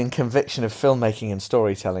bravery and conviction of filmmaking and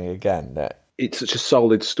storytelling again. That it's such a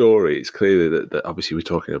solid story. It's clearly that obviously we're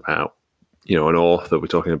talking about, an author. We're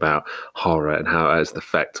talking about horror and how it has an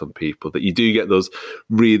effect on people. That you do get those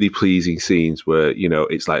really pleasing scenes where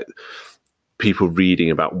it's like people reading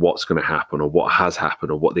about what's going to happen or what has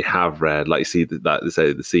happened or what they have read. Like you see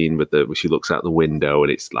the scene where she looks out the window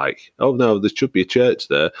and it's like, oh no, there should be a church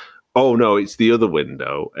there. Oh no, it's the other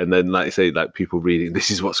window. And then like I say, like people reading, this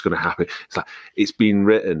is what's going to happen. It's like, it's been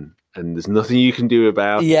written and there's nothing you can do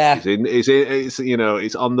about it.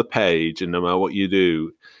 It's on the page, and no matter what you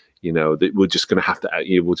do, You know, that we're just going to have to,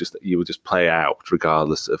 you will just play out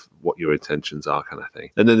regardless of what your intentions are, kind of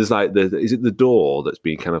thing. And then there's like, is it the door that's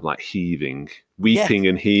been kind of like heaving, weeping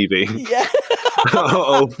and heaving? Yeah.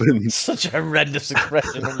 Open. Such a horrendous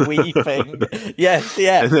expression of weeping. Yes,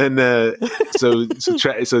 yeah. And then so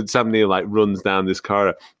Sam Neill like runs down this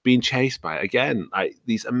corridor, being chased by, again, like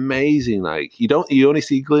these amazing, like you only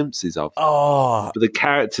see glimpses of. Oh, but the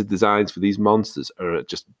character designs for these monsters are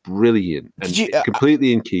just brilliant and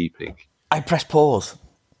completely in keeping. I pressed pause.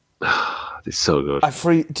 It's so good.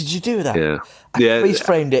 Did you do that? Yeah. I freeze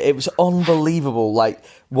framed it. It was unbelievable, like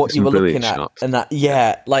what you were looking at, shots. and that,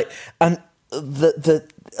 like, and the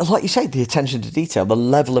like you say, the attention to detail, the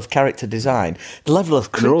level of character design, the level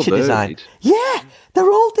of creature design. Yeah,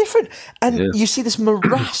 they're all different, and you see this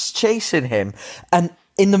morass chasing him, and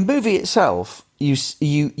in the movie itself, you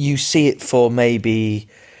see it for maybe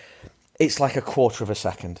it's like a quarter of a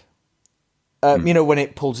second. You know, when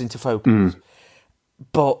it pulls into focus.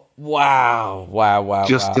 But wow.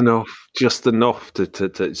 Just enough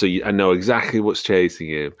to so I know exactly what's chasing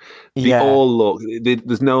him. They Yeah. all look,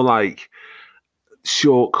 there's no like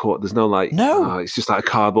shortcut, there's no like, No. it's just like a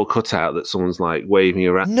cardboard cutout that someone's like waving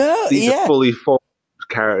around. No, These yeah. are fully formed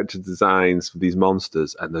character designs for these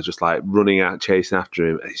monsters, and they're just like running out, chasing after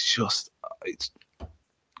him. It's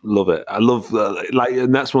love it. I love like,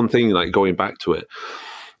 and that's one thing, like going back to it,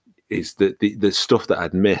 is that the stuff that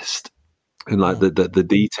I'd missed, and like the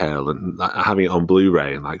detail, and like having it on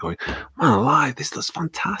Blu-ray, and like going, man alive, this looks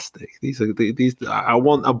fantastic. These I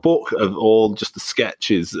want a book of all just the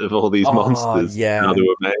sketches of all these monsters, how they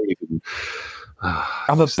were made. And,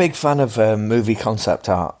 I'm a big fan of movie concept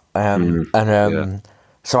art,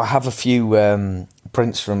 so I have a few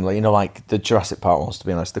prints from, you know, like the Jurassic Park ones. To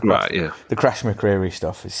be honest, the Crash McCreary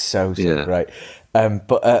stuff is so great.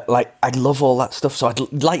 But like, I love all that stuff. So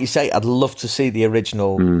like you say, I'd love to see the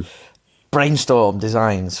original brainstorm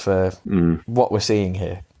designs for what we're seeing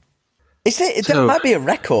here. There might be a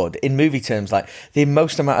record in movie terms, like the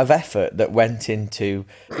most amount of effort that went into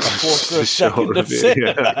a quarter of a second of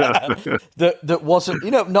cinema that wasn't,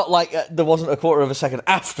 you know, not like there wasn't a quarter of a second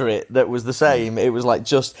after it that was the same. It was like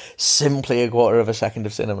just simply a quarter of a second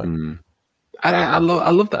of cinema. And I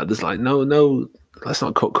love that. There's like no, let's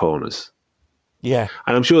not cut corners. Yeah.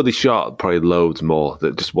 And I'm sure they shot probably loads more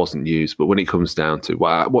that just wasn't used. But when it comes down to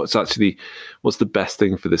what's the best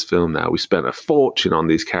thing for this film now? We spent a fortune on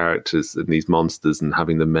these characters and these monsters and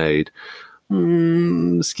having them made.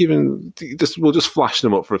 We'll just flash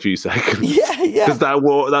them up for a few seconds. Yeah. Because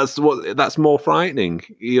that's more frightening.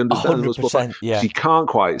 You understand? 100%, yeah. You can't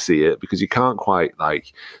quite see it because you can't quite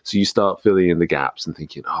so you start filling in the gaps and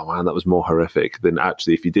thinking, oh man, that was more horrific than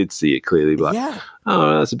actually if you did see it clearly.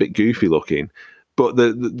 Oh, that's a bit goofy looking. But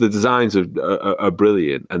the designs are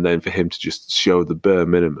brilliant, and then for him to just show the bare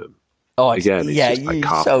minimum. Oh, again, it's just like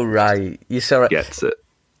you're so right. You're so right. Gets it.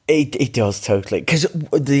 It does totally, because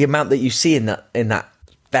the amount that you see in that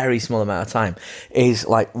very small amount of time is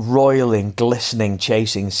like roiling, glistening,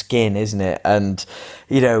 chasing skin, isn't it? And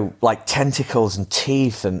you know, like tentacles and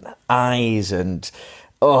teeth and eyes, and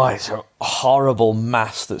it's a horrible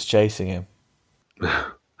mass that's chasing him.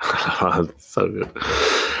 So good.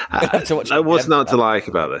 What's not to like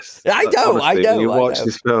about this? I know. You watch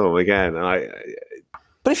this film again,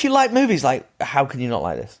 but if you like movies, like, how can you not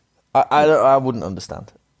like this? I wouldn't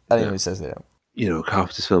understand. Anyone who says they don't. You know,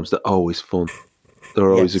 Carpenter's films, they're always fun.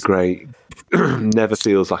 They're always a great. Never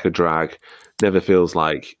feels like a drag. Never feels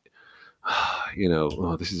like,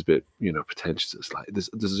 this is a bit, pretentious. It's like there's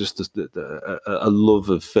just a love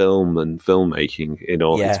of film and filmmaking in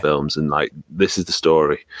all his films, and like this is the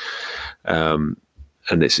story.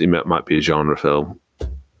 And it might be a genre film.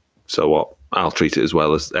 So what? I'll treat it as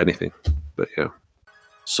well as anything. But yeah.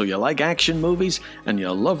 So you like action movies and you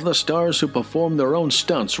love the stars who perform their own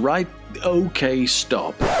stunts, right? Okay,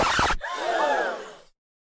 stop.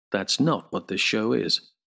 That's not what this show is.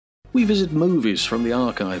 We visit movies from the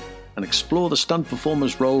archive and explore the stunt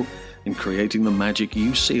performer's role in creating the magic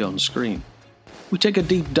you see on screen. We take a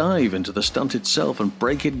deep dive into the stunt itself and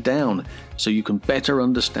break it down so you can better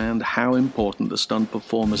understand how important the stunt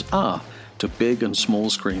performers are to big and small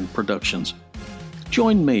screen productions.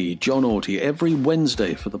 Join me, John Orty, every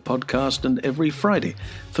Wednesday for the podcast and every Friday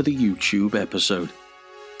for the YouTube episode.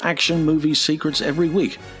 Action movie secrets every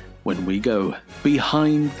week when we go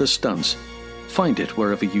behind the stunts. Find it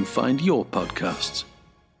wherever you find your podcasts.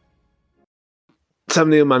 Sam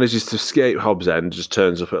Neill manages to escape Hobbs End, just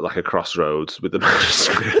turns up at like a crossroads with the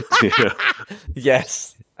manuscript.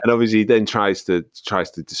 Yes. And obviously he then tries to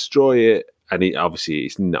destroy it. and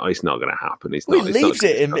it's not going to happen. He leaves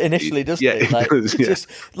it initially, doesn't he? Like, does, yeah. Just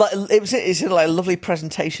like it's in like a lovely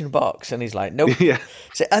presentation box, and he's like, nope. Yeah.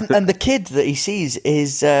 So, and the kid that he sees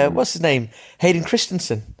is what's his name? Hayden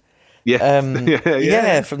Christensen. Yeah.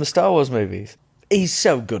 Yeah, from the Star Wars movies. He's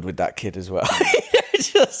so good with that kid as well.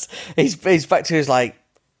 He's back to his like,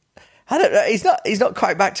 I don't know. He's not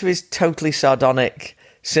quite back to his totally sardonic,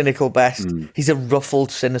 cynical best. He's a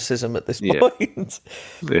ruffled cynicism at this point.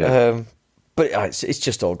 Yeah. But it's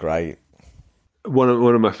just all great. One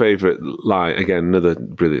of my favourite line, again, another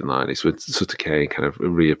brilliant line, is when Sutter Kane kind of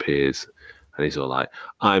reappears and he's all like,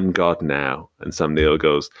 "I'm God now," and Sam Neill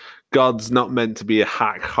goes, "God's not meant to be a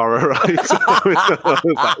hack horror writer." I was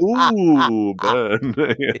like, ooh, burn.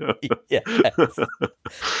 Yes.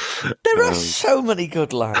 There are so many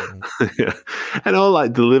good lines. Yeah. And all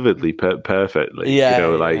like deliveredly perfectly.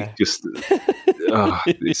 Yeah. Just,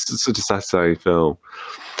 it's such a satisfying film.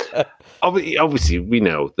 Obviously, we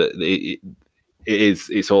know that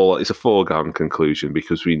it's a foregone conclusion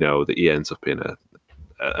because we know that he ends up in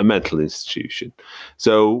a mental institution.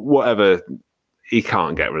 So whatever, he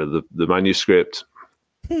can't get rid of the manuscript.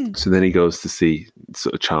 So then he goes to see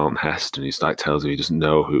sort of Charlton Heston, who's like tells him he doesn't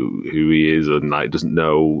know who he is and like doesn't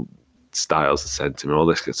know Styles has sent him and all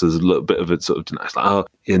this. So there's a little bit of a sort of denial. It's like,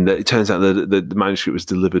 and it turns out that the manuscript was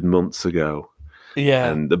delivered months ago.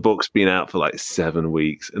 Yeah, and the book's been out for like 7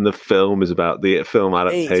 weeks, and the film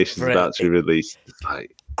adaptation is about to be released. It's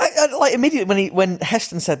like, I like immediately when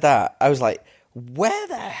Heston said that, I was like, "Where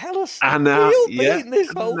the hell has Steele been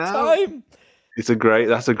this whole time?" That's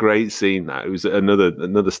a great scene. That it was another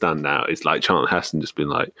standout. It's like Charlton Heston just been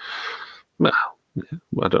like, "Well,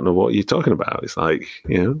 I don't know what you're talking about." It's like,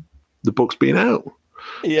 the book's been out.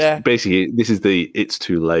 Yeah, basically, this is the "it's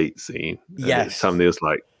too late" scene. Yes, Sam Neill's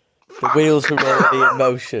like, the wheels are already in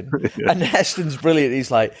motion. And Heston's brilliant. He's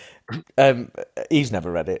like, he's never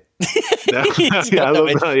read it. No. No.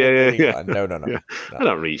 Yeah. I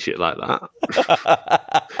don't read shit like that.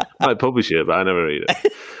 I publish it, but I never read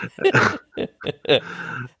it.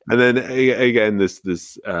 And then again, there's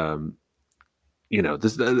I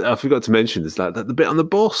forgot to mention this, like the bit on the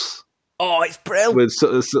bus. Oh, it's brilliant. With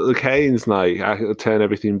sort of Kane's like, I turn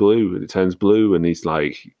everything blue, and it turns blue, and he's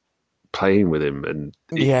like playing with him, and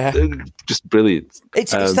just brilliant.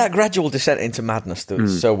 It's that gradual descent into madness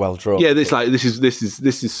that's so well drawn. Yeah, it's like this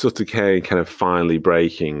is Sutter Kane kind of finally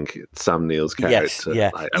breaking Sam Neill's character.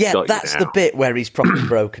 Yes, that's the bit where he's properly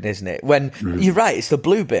broken, isn't it? When you're right, it's the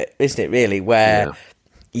blue bit, isn't it? Really, where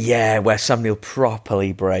Sam Neill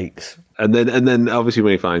properly breaks. And then obviously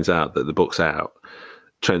when he finds out that the book's out,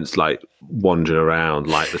 Trent's like wandering around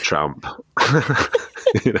like the tramp.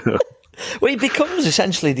 Well, he becomes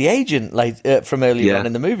essentially the agent from earlier on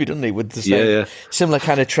in the movie, doesn't he? With the same similar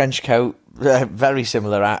kind of trench coat, very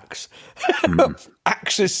similar axe.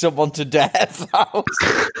 Axes someone to death.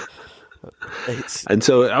 And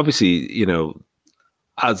so, obviously,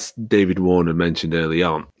 as David Warner mentioned early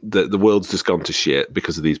on, the world's just gone to shit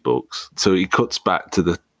because of these books. So he cuts back to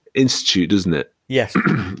the Institute, doesn't it? Yes.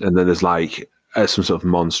 And then there's like some sort of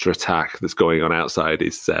monster attack that's going on outside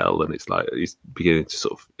his cell, and it's like he's beginning to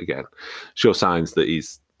sort of again show signs that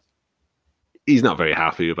he's not very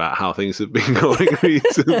happy about how things have been going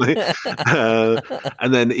recently.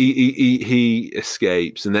 And then he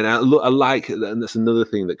escapes, and then I like, and that's another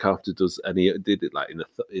thing that Carpenter does, and he did it like in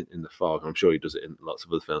the Fog. I'm sure he does it in lots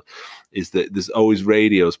of other films. Is that there's always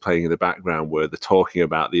radios playing in the background where they're talking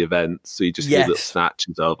about the events, so you just hear little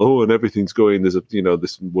snatches of and everything's going. There's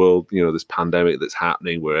this world, this pandemic that's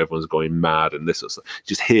happening where everyone's going mad, and this sort of stuff.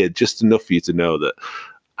 Just hear just enough for you to know that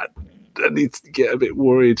I need to get a bit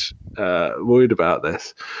worried about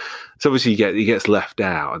this. So obviously he gets left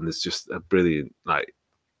out, and there's just a brilliant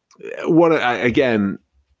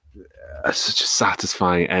such a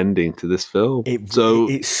satisfying ending to this film.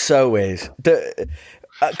 It so is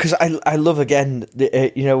because I love again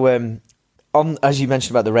on, as you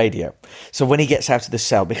mentioned about the radio. So when he gets out of the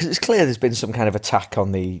cell, because it's clear there's been some kind of attack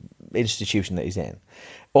on the institution that he's in.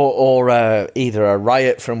 Or either a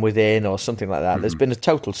riot from within or something like that. There's been a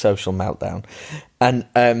total social meltdown. And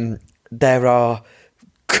there are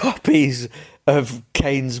copies of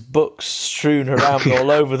Kane's books strewn around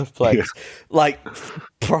all over the place. Like,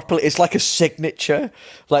 properly, it's like a signature.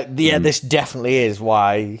 Like, this definitely is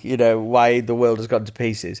why the world has gone to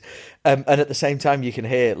pieces. And at the same time, you can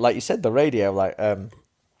hear, like you said, the radio, like...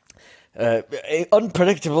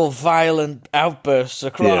 unpredictable violent outbursts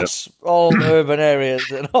across all urban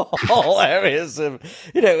areas and all areas of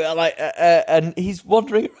and he's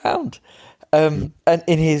wandering around and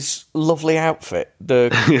in his lovely outfit,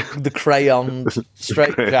 the crayon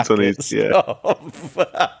straight jacket stuff.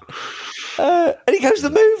 And he goes to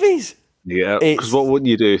the movies. Yeah, because what wouldn't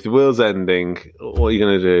you do if the world's ending? What are you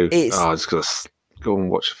going to do? I'm just going to go and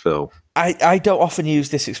watch a film. I don't often use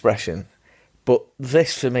this expression, but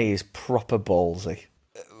this for me is proper ballsy.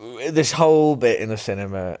 This whole bit in the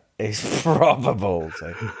cinema is proper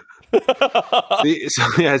ballsy. So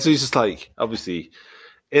it's just like, obviously,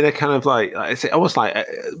 in a kind of like it's almost like a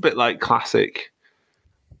bit like classic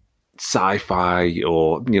sci-fi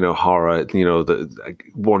or horror. Like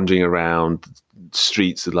wandering around,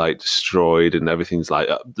 streets are like destroyed and everything's like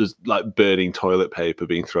there's like burning toilet paper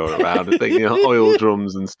being thrown around and oil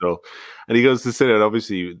drums and stuff. And he goes to the cinema, and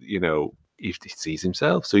obviously he sees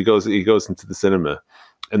himself, so he goes into the cinema.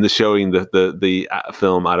 And they're showing the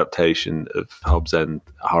film adaptation of Hobbs End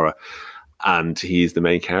horror, and he's the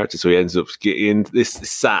main character. So he ends up getting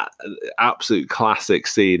this absolute classic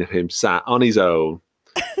scene of him sat on his own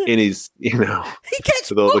in his, he gets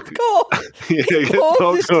popcorn. He gets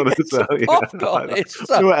popcorn as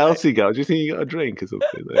well. What else he got? Do you think he got a drink or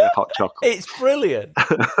something? Like hot chocolate. It's brilliant.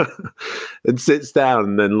 And sits down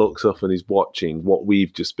and then looks up and he's watching what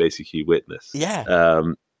we've just basically witnessed. Yeah.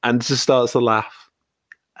 And just starts to laugh.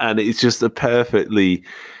 And it's just a perfectly,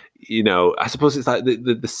 I suppose it's like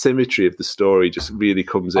the symmetry of the story just really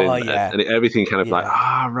comes in. And everything kind of like,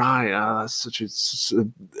 that's such a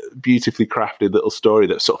beautifully crafted little story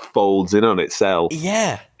that sort of folds in on itself.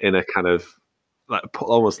 Yeah. In a kind of like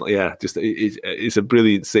almost like, just it's a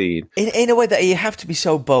brilliant scene. In a way that you have to be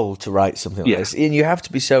so bold to write something like this, and you have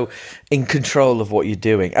to be so in control of what you're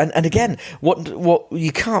doing. And again, what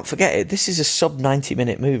you can't forget it. This is a sub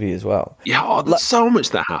 90-minute movie as well. Yeah, there's so much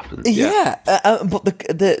that happens. But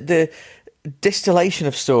the distillation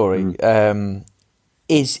of story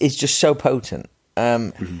is just so potent.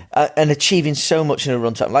 And achieving so much in a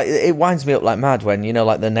runtime, like it winds me up like mad when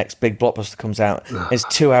like the next big blockbuster comes out. It's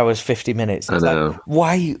 2 hours 50 minutes. It's like,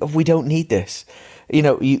 why we don't need this?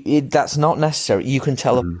 That's not necessary. You can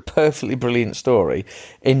tell a perfectly brilliant story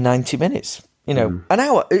in 90 minutes. An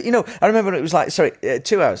hour. I remember it was like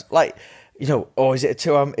 2 hours. Like is it a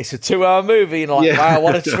 2 hour? It's a 2 hour movie. Wow, I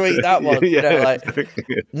want to treat that one.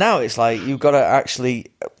 Now it's like you've got to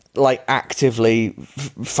actually actively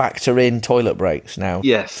factor in toilet breaks now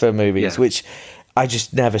for movies, which I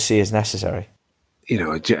just never see as necessary. And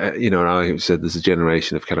I said there's a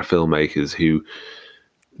generation of kind of filmmakers who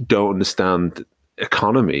don't understand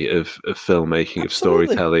economy of filmmaking, of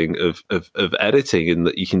storytelling, of editing, and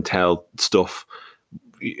that you can tell stuff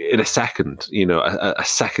in a second. A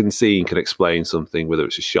second scene can explain something, whether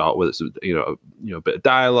it's a shot, whether it's a bit of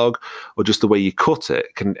dialogue, or just the way you cut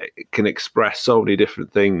it can express so many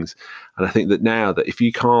different things. And I think that now that if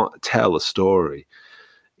you can't tell a story,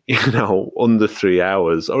 under 3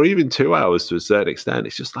 hours or even 2 hours to a certain extent,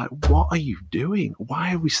 it's just like, what are you doing?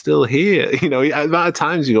 Why are we still here? The amount of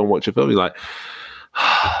times you go and watch a film, you're like,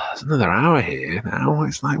 there's another hour here now.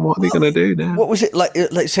 It's like, what are they going to do now? What was it like?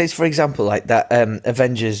 Let's say, for example, like that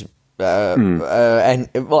Avengers. Was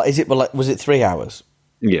it 3 hours?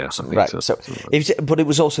 Yeah, something right. So, but it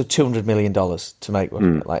was also $200 million to make.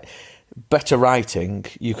 Wasn't it? Like better writing,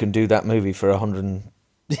 you can do that movie for 120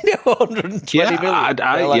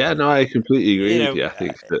 million. I completely agree with you. I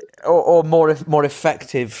think that, or more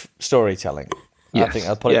effective storytelling. Yes, I think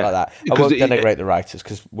I'll put it like that. I won't denigrate the writers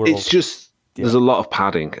because there's a lot of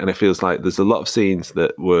padding, and it feels like there's a lot of scenes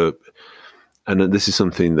that were, and this is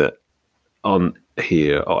something that on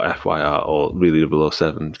here or FYR or Really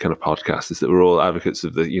 007 kind of podcasts is that we're all advocates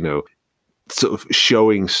of the sort of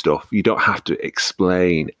showing stuff. You don't have to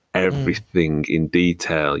explain everything in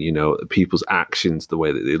detail. People's actions, the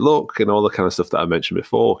way that they look, and all the kind of stuff that I mentioned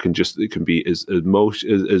before can be as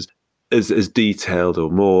detailed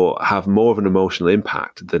or have more of an emotional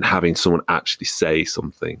impact than having someone actually say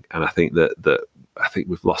something. And I think that I think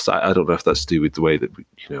we've lost. I don't know if that's to do with the way that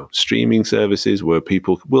streaming services, where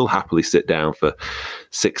people will happily sit down for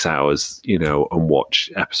 6 hours, and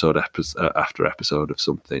watch episode after episode of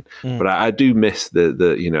something. But I do miss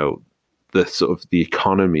the sort of the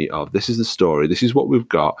economy of, this is the story, this is what we've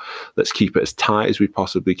got. Let's keep it as tight as we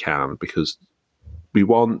possibly can, because we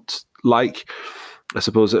want, like, I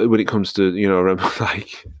suppose when it comes to, I remember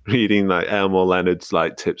like reading like Elmore Leonard's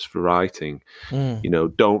like tips for writing,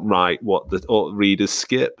 don't write what the readers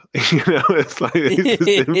skip. It's like, it's as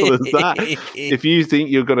simple as that. If you think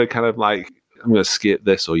you're going to kind of like, I'm going to skip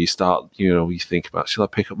this, or you start, you think about, shall I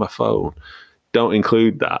pick up my phone? Don't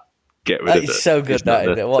include that. Get rid of it. It's so good,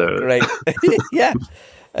 isn't it? What great. Yeah.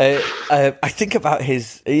 I think about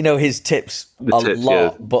his tips a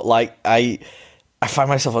lot, but like I find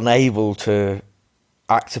myself unable to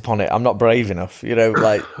act upon it. I'm not brave enough,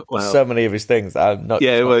 like Well, so many of his things. I'm not.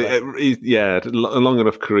 Yeah, not well, brave. a long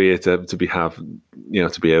enough career to be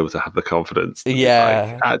able to have the confidence. To be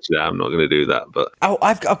Yeah. like, actually, I'm not going to do that. But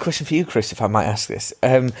I've got a question for you, Chris, if I might ask this.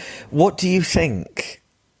 What do you think?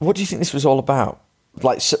 What do you think this was all about?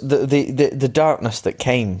 Like the darkness that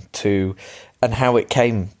came to, and how it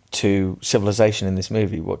came to civilization in this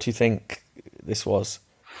movie. What do you think this was?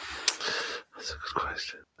 That's a good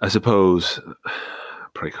question. I suppose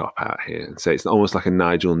probably cop out here and say it's almost like a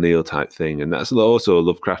Nigel Neal type thing, and that's also a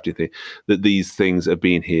Lovecraftian thing, that these things have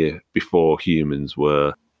been here before humans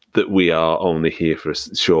were, that we are only here for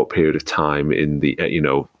a short period of time in the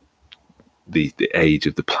the age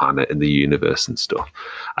of the planet and the universe and stuff.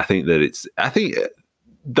 I think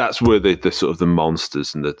that's where the sort of the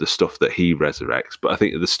monsters and the stuff that he resurrects. But I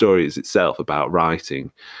think the story is itself about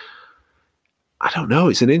writing. I don't know.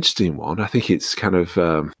 It's an interesting one. I think it's kind of,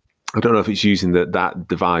 I don't know if it's using that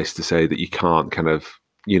device to say that you can't kind of,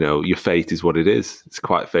 your fate is what it is. It's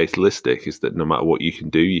quite fatalistic, is that no matter what you can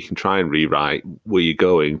do, you can try and rewrite where you're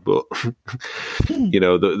going, but,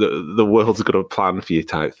 the world's got a plan for you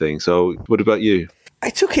type thing. So what about you? I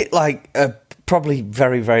took it like probably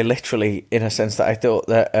very, very literally, in a sense that I thought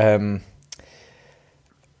that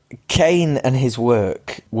Kane and his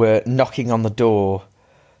work were knocking on the door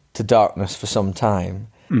to darkness for some time,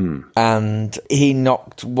 and he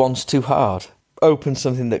knocked once too hard, opened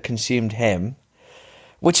something that consumed him.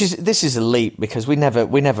 This is a leap, because we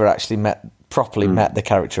never actually properly met the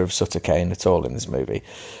character of Sutter Kane at all in this movie.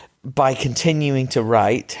 By continuing to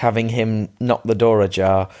write, having him knock the door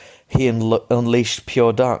ajar, he unleashed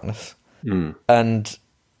pure darkness, and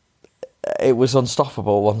it was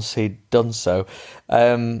unstoppable once he'd done so.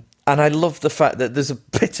 And I love the fact that there's a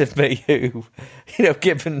bit of me who,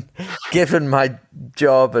 given my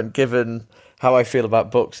job and given how I feel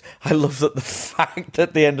about books, I love that the fact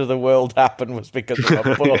that the end of the world happened was because of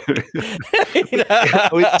a book.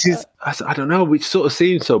 Which is, I don't know, which sort of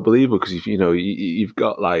seems so believable, because you've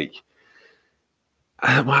got like,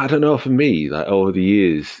 I don't know, for me, like over the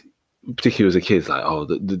years, particularly as a kid, like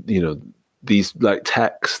these like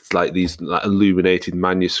texts, like these like illuminated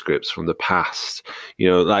manuscripts from the past.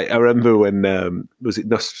 Like I remember when was it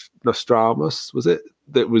Nostradamus? Was it?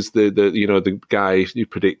 That was the guy who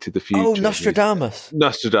predicted the future. Oh, Nostradamus.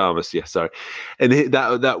 Nostradamus, yeah, sorry. And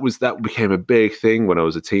that became a big thing when I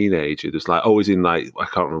was a teenager. It was like always in like, I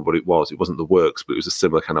can't remember what it was. It wasn't the works, but it was a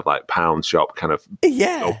similar kind of like pound shop kind of.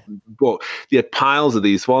 Yeah. But you had piles of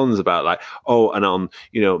these ones about like, and on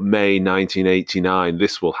May 1989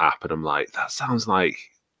 this will happen. I'm like, that sounds like.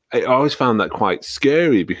 I always found that quite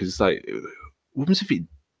scary, because it's like, what if it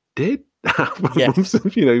did? Yes.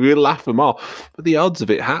 We laugh them off, but the odds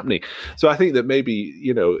of it happening. So I think that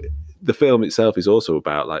maybe the film itself is also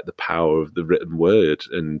about like the power of the written word,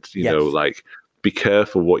 and like be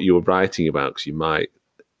careful what you're writing about, because you might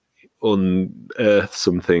unearth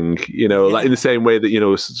something. Like in the same way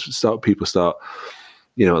that people start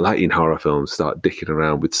like in horror films, start dicking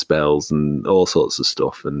around with spells and all sorts of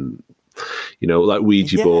stuff, and like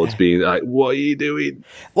Ouija boards being like, what are you doing?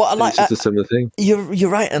 Well, like, it's just a similar thing.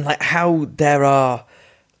 You're right, and like how there are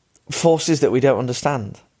forces that we don't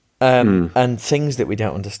understand, and things that we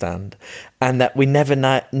don't understand, and that we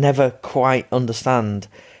never quite understand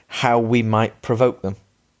how we might provoke them.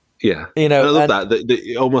 Yeah, and I love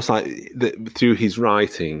that almost like through his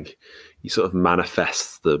writing, he sort of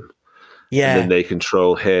manifests them. Yeah, and then they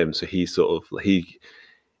control him. So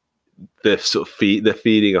they're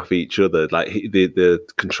feeding off each other. Like they're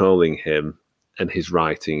controlling him, and his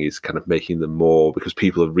writing is kind of making them more, because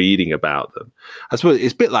people are reading about them. I suppose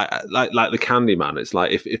it's a bit like the Candyman. It's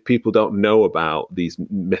like if people don't know about these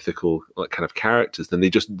mythical like kind of characters, then they're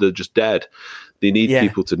just dead. They need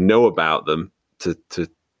people to know about them to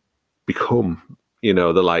become,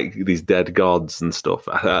 they're like these dead gods and stuff.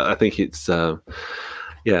 I think it's.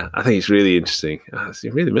 Yeah, I think it's really interesting. This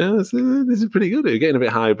is pretty good. We're getting a bit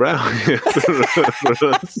highbrow.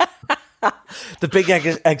 The big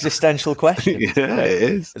existential question. Yeah, it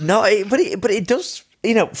is. No, but it does.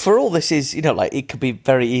 For all this is, like it could be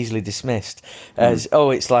very easily dismissed as,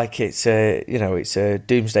 it's like it's a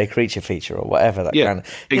doomsday creature feature or whatever. That kind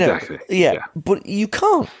of, exactly. Yeah, but you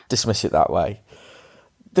can't dismiss it that way.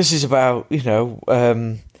 This is about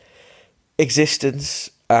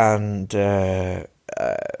existence and.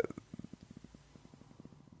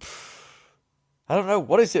 I don't know,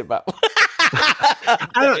 what is it about?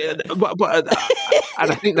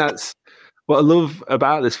 And I think that's what I love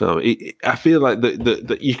about this film. I feel like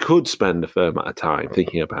that you could spend a fair amount of time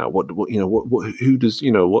thinking about what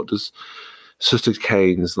Sutter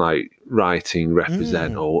Kane's like writing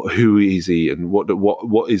represent, or who is he, and what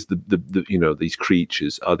is the you know, these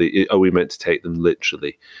creatures? Are we meant to take them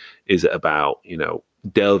literally? Is it about, you know,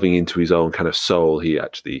 delving into his own kind of soul? He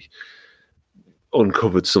actually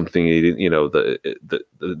uncovered something he didn't, you know,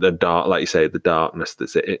 the dark, like you say, the darkness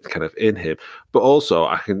that's kind of in him. But also,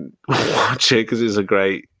 I can watch it because it's a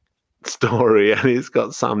great story, and it's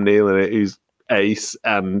got Sam Neill in it, who's ace,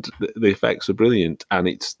 and the effects are brilliant, and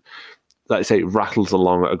it's, like I say, it rattles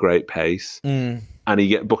along at a great pace, and you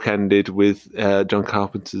get bookended with John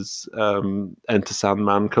Carpenter's Enter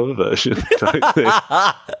Sandman cover version type thing.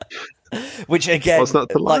 Which again, what's not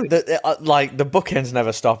to like the bookends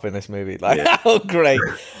never stop in this movie. Like, how great!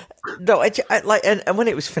 No, I like, and when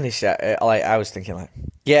it was finished, I was thinking like,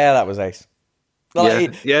 yeah, that was ace. Like,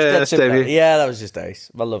 same here. Yeah, that was just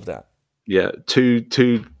ace. I love that. Yeah,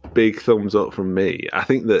 two big thumbs up from me. I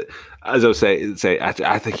think that, as I was saying,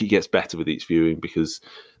 I think it gets better with each viewing, because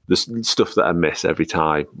there's stuff that I miss every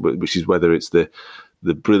time, which is whether it's the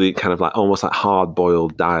brilliant kind of like almost like hard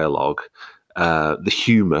boiled dialogue, the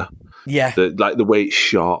humour. Yeah, the way it's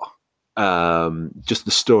shot, just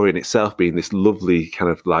the story in itself being this lovely kind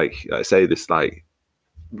of like I say, this like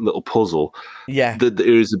little puzzle. Yeah,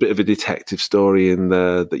 there is a bit of a detective story in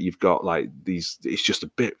there that you've got like these. It's just a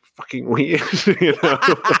bit fucking weird, you know.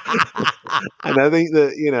 And I think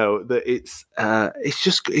that, you know, that it's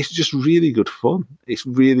just really good fun. It's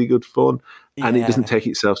really good fun, and it doesn't take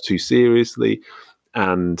itself too seriously.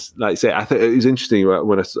 And like I say, I think it was interesting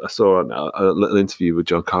when I saw a little interview with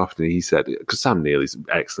John Carpenter. He said, because Sam Neill is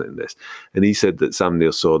excellent in this, and he said that Sam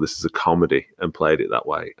Neill saw this as a comedy and played it that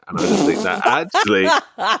way. And I just think that actually,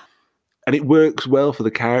 and it works well for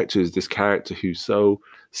the characters. This character who's so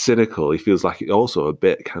cynical, he feels like it also a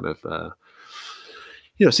bit kind of,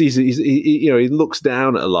 you know, so he looks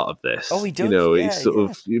down at a lot of this. Oh, he does. You know, he's sort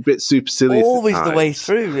of a bit supercilious. Always the way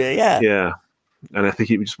through. Yeah. Yeah. And I think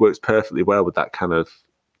it just works perfectly well with that kind of,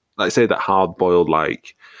 like I say, that hard-boiled,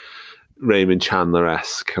 like Raymond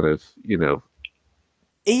Chandler-esque kind of, you know.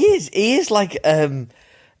 He is like a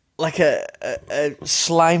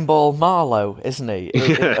slimeball Marlowe, isn't he?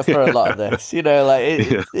 For a lot of this, you know, like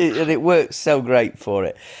and it works so great for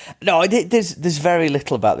it. No, there's very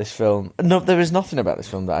little about this film. No, there is nothing about this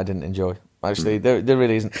film that I didn't enjoy. Actually, there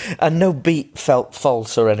really isn't, and no beat felt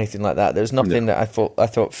false or anything like that. There's nothing that I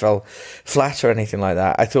thought fell flat or anything like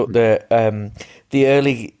that. I thought the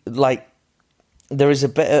early, like, there's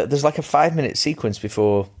like a 5-minute sequence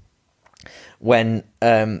before when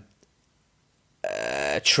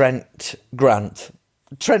Trent Grant,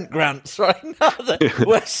 sorry,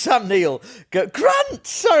 where Sam Neill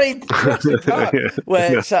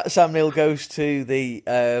where Sam Neill goes to the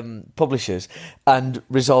publishers and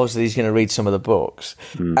resolves that he's going to read some of the books,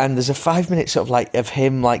 and there's a 5-minute sort of like of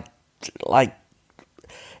him like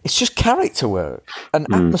it's just character work and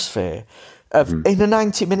atmosphere in a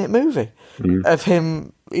 90-minute movie of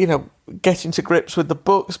him, you know, getting to grips with the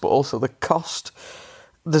books, but also the cost.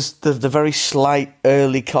 There's the very slight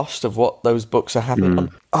early cost of what those books are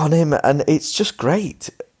having on him, and it's just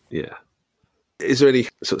great. Yeah. Is there any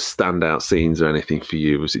sort of standout scenes or anything for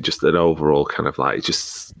you? Was it just an overall kind of like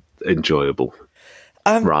just enjoyable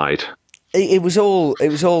ride? It was all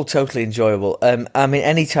totally enjoyable. I mean,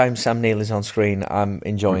 anytime Sam Neill is on screen, I'm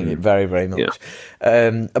enjoying it very, very much.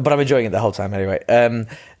 Yeah. But I'm enjoying it the whole time anyway.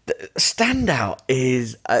 Standout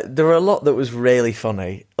is there were a lot that was really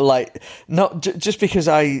funny, like not just because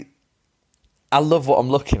I love what I'm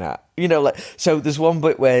looking at, you know, like, so there's one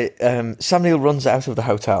bit where Sam Neill runs out of the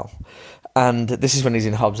hotel, and this is when he's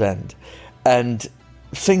in Hobbs End, and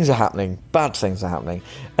things are happening, bad things are happening,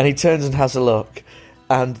 and he turns and has a look,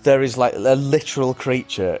 and there is like a literal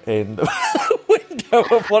creature in the window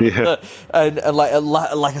of one of the, and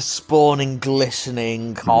like a spawning,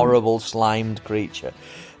 glistening, horrible, slimed creature.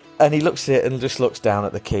 And he looks at it and just looks down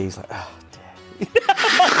at the keys like, oh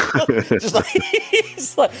dear. Just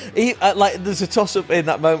like, there's a toss up in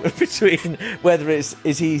that moment between whether is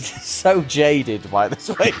he so jaded by this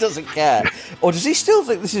way he doesn't care, or does he still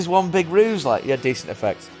think this is one big ruse? Like, yeah, decent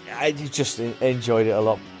effects. I just enjoyed it a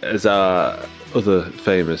lot. As our other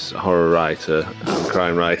famous horror writer and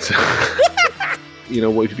crime writer, you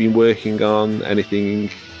know, what have you been working on?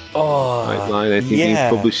 Anything pipeline? Anything you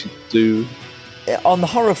publish do? On the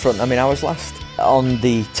horror front, I mean, I was last on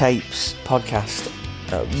the Tapes podcast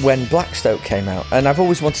when Blackstoke came out, and I've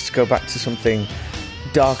always wanted to go back to something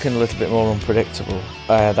dark and a little bit more unpredictable,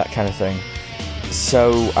 that kind of thing.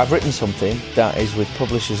 So I've written something that is with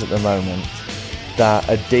publishers at the moment that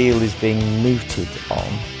a deal is being mooted on,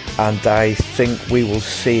 and I think we will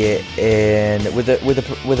see it with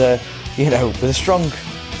a strong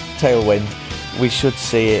tailwind we should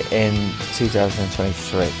see it in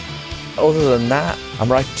 2023. Other than that,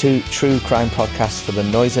 I'm writing 2 true crime podcasts for the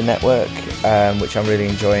Noiser Network, which I'm really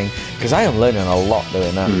enjoying, because I am learning a lot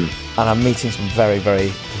doing that. And I'm meeting some very, very,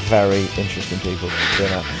 very interesting people doing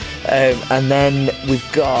that. And then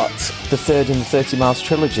we've got the third in the 30 Miles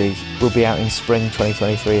trilogy will be out in spring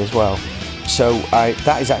 2023 as well. So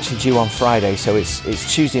that is actually due on Friday, so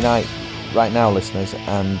it's Tuesday night right now, listeners,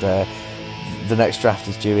 and the next draft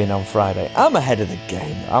is due in on Friday. I'm ahead of the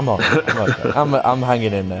game. I'm on. Okay. I'm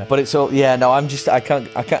hanging in there. But it's all. Yeah. No. I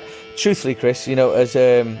can't. Truthfully, Chris, as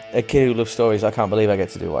a kid who loves stories, I can't believe I get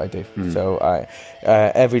to do what I do. So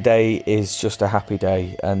every day is just a happy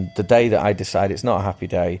day, and the day that I decide it's not a happy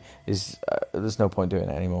day is there's no point doing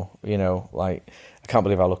it anymore. I can't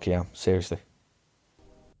believe how lucky I am. Seriously.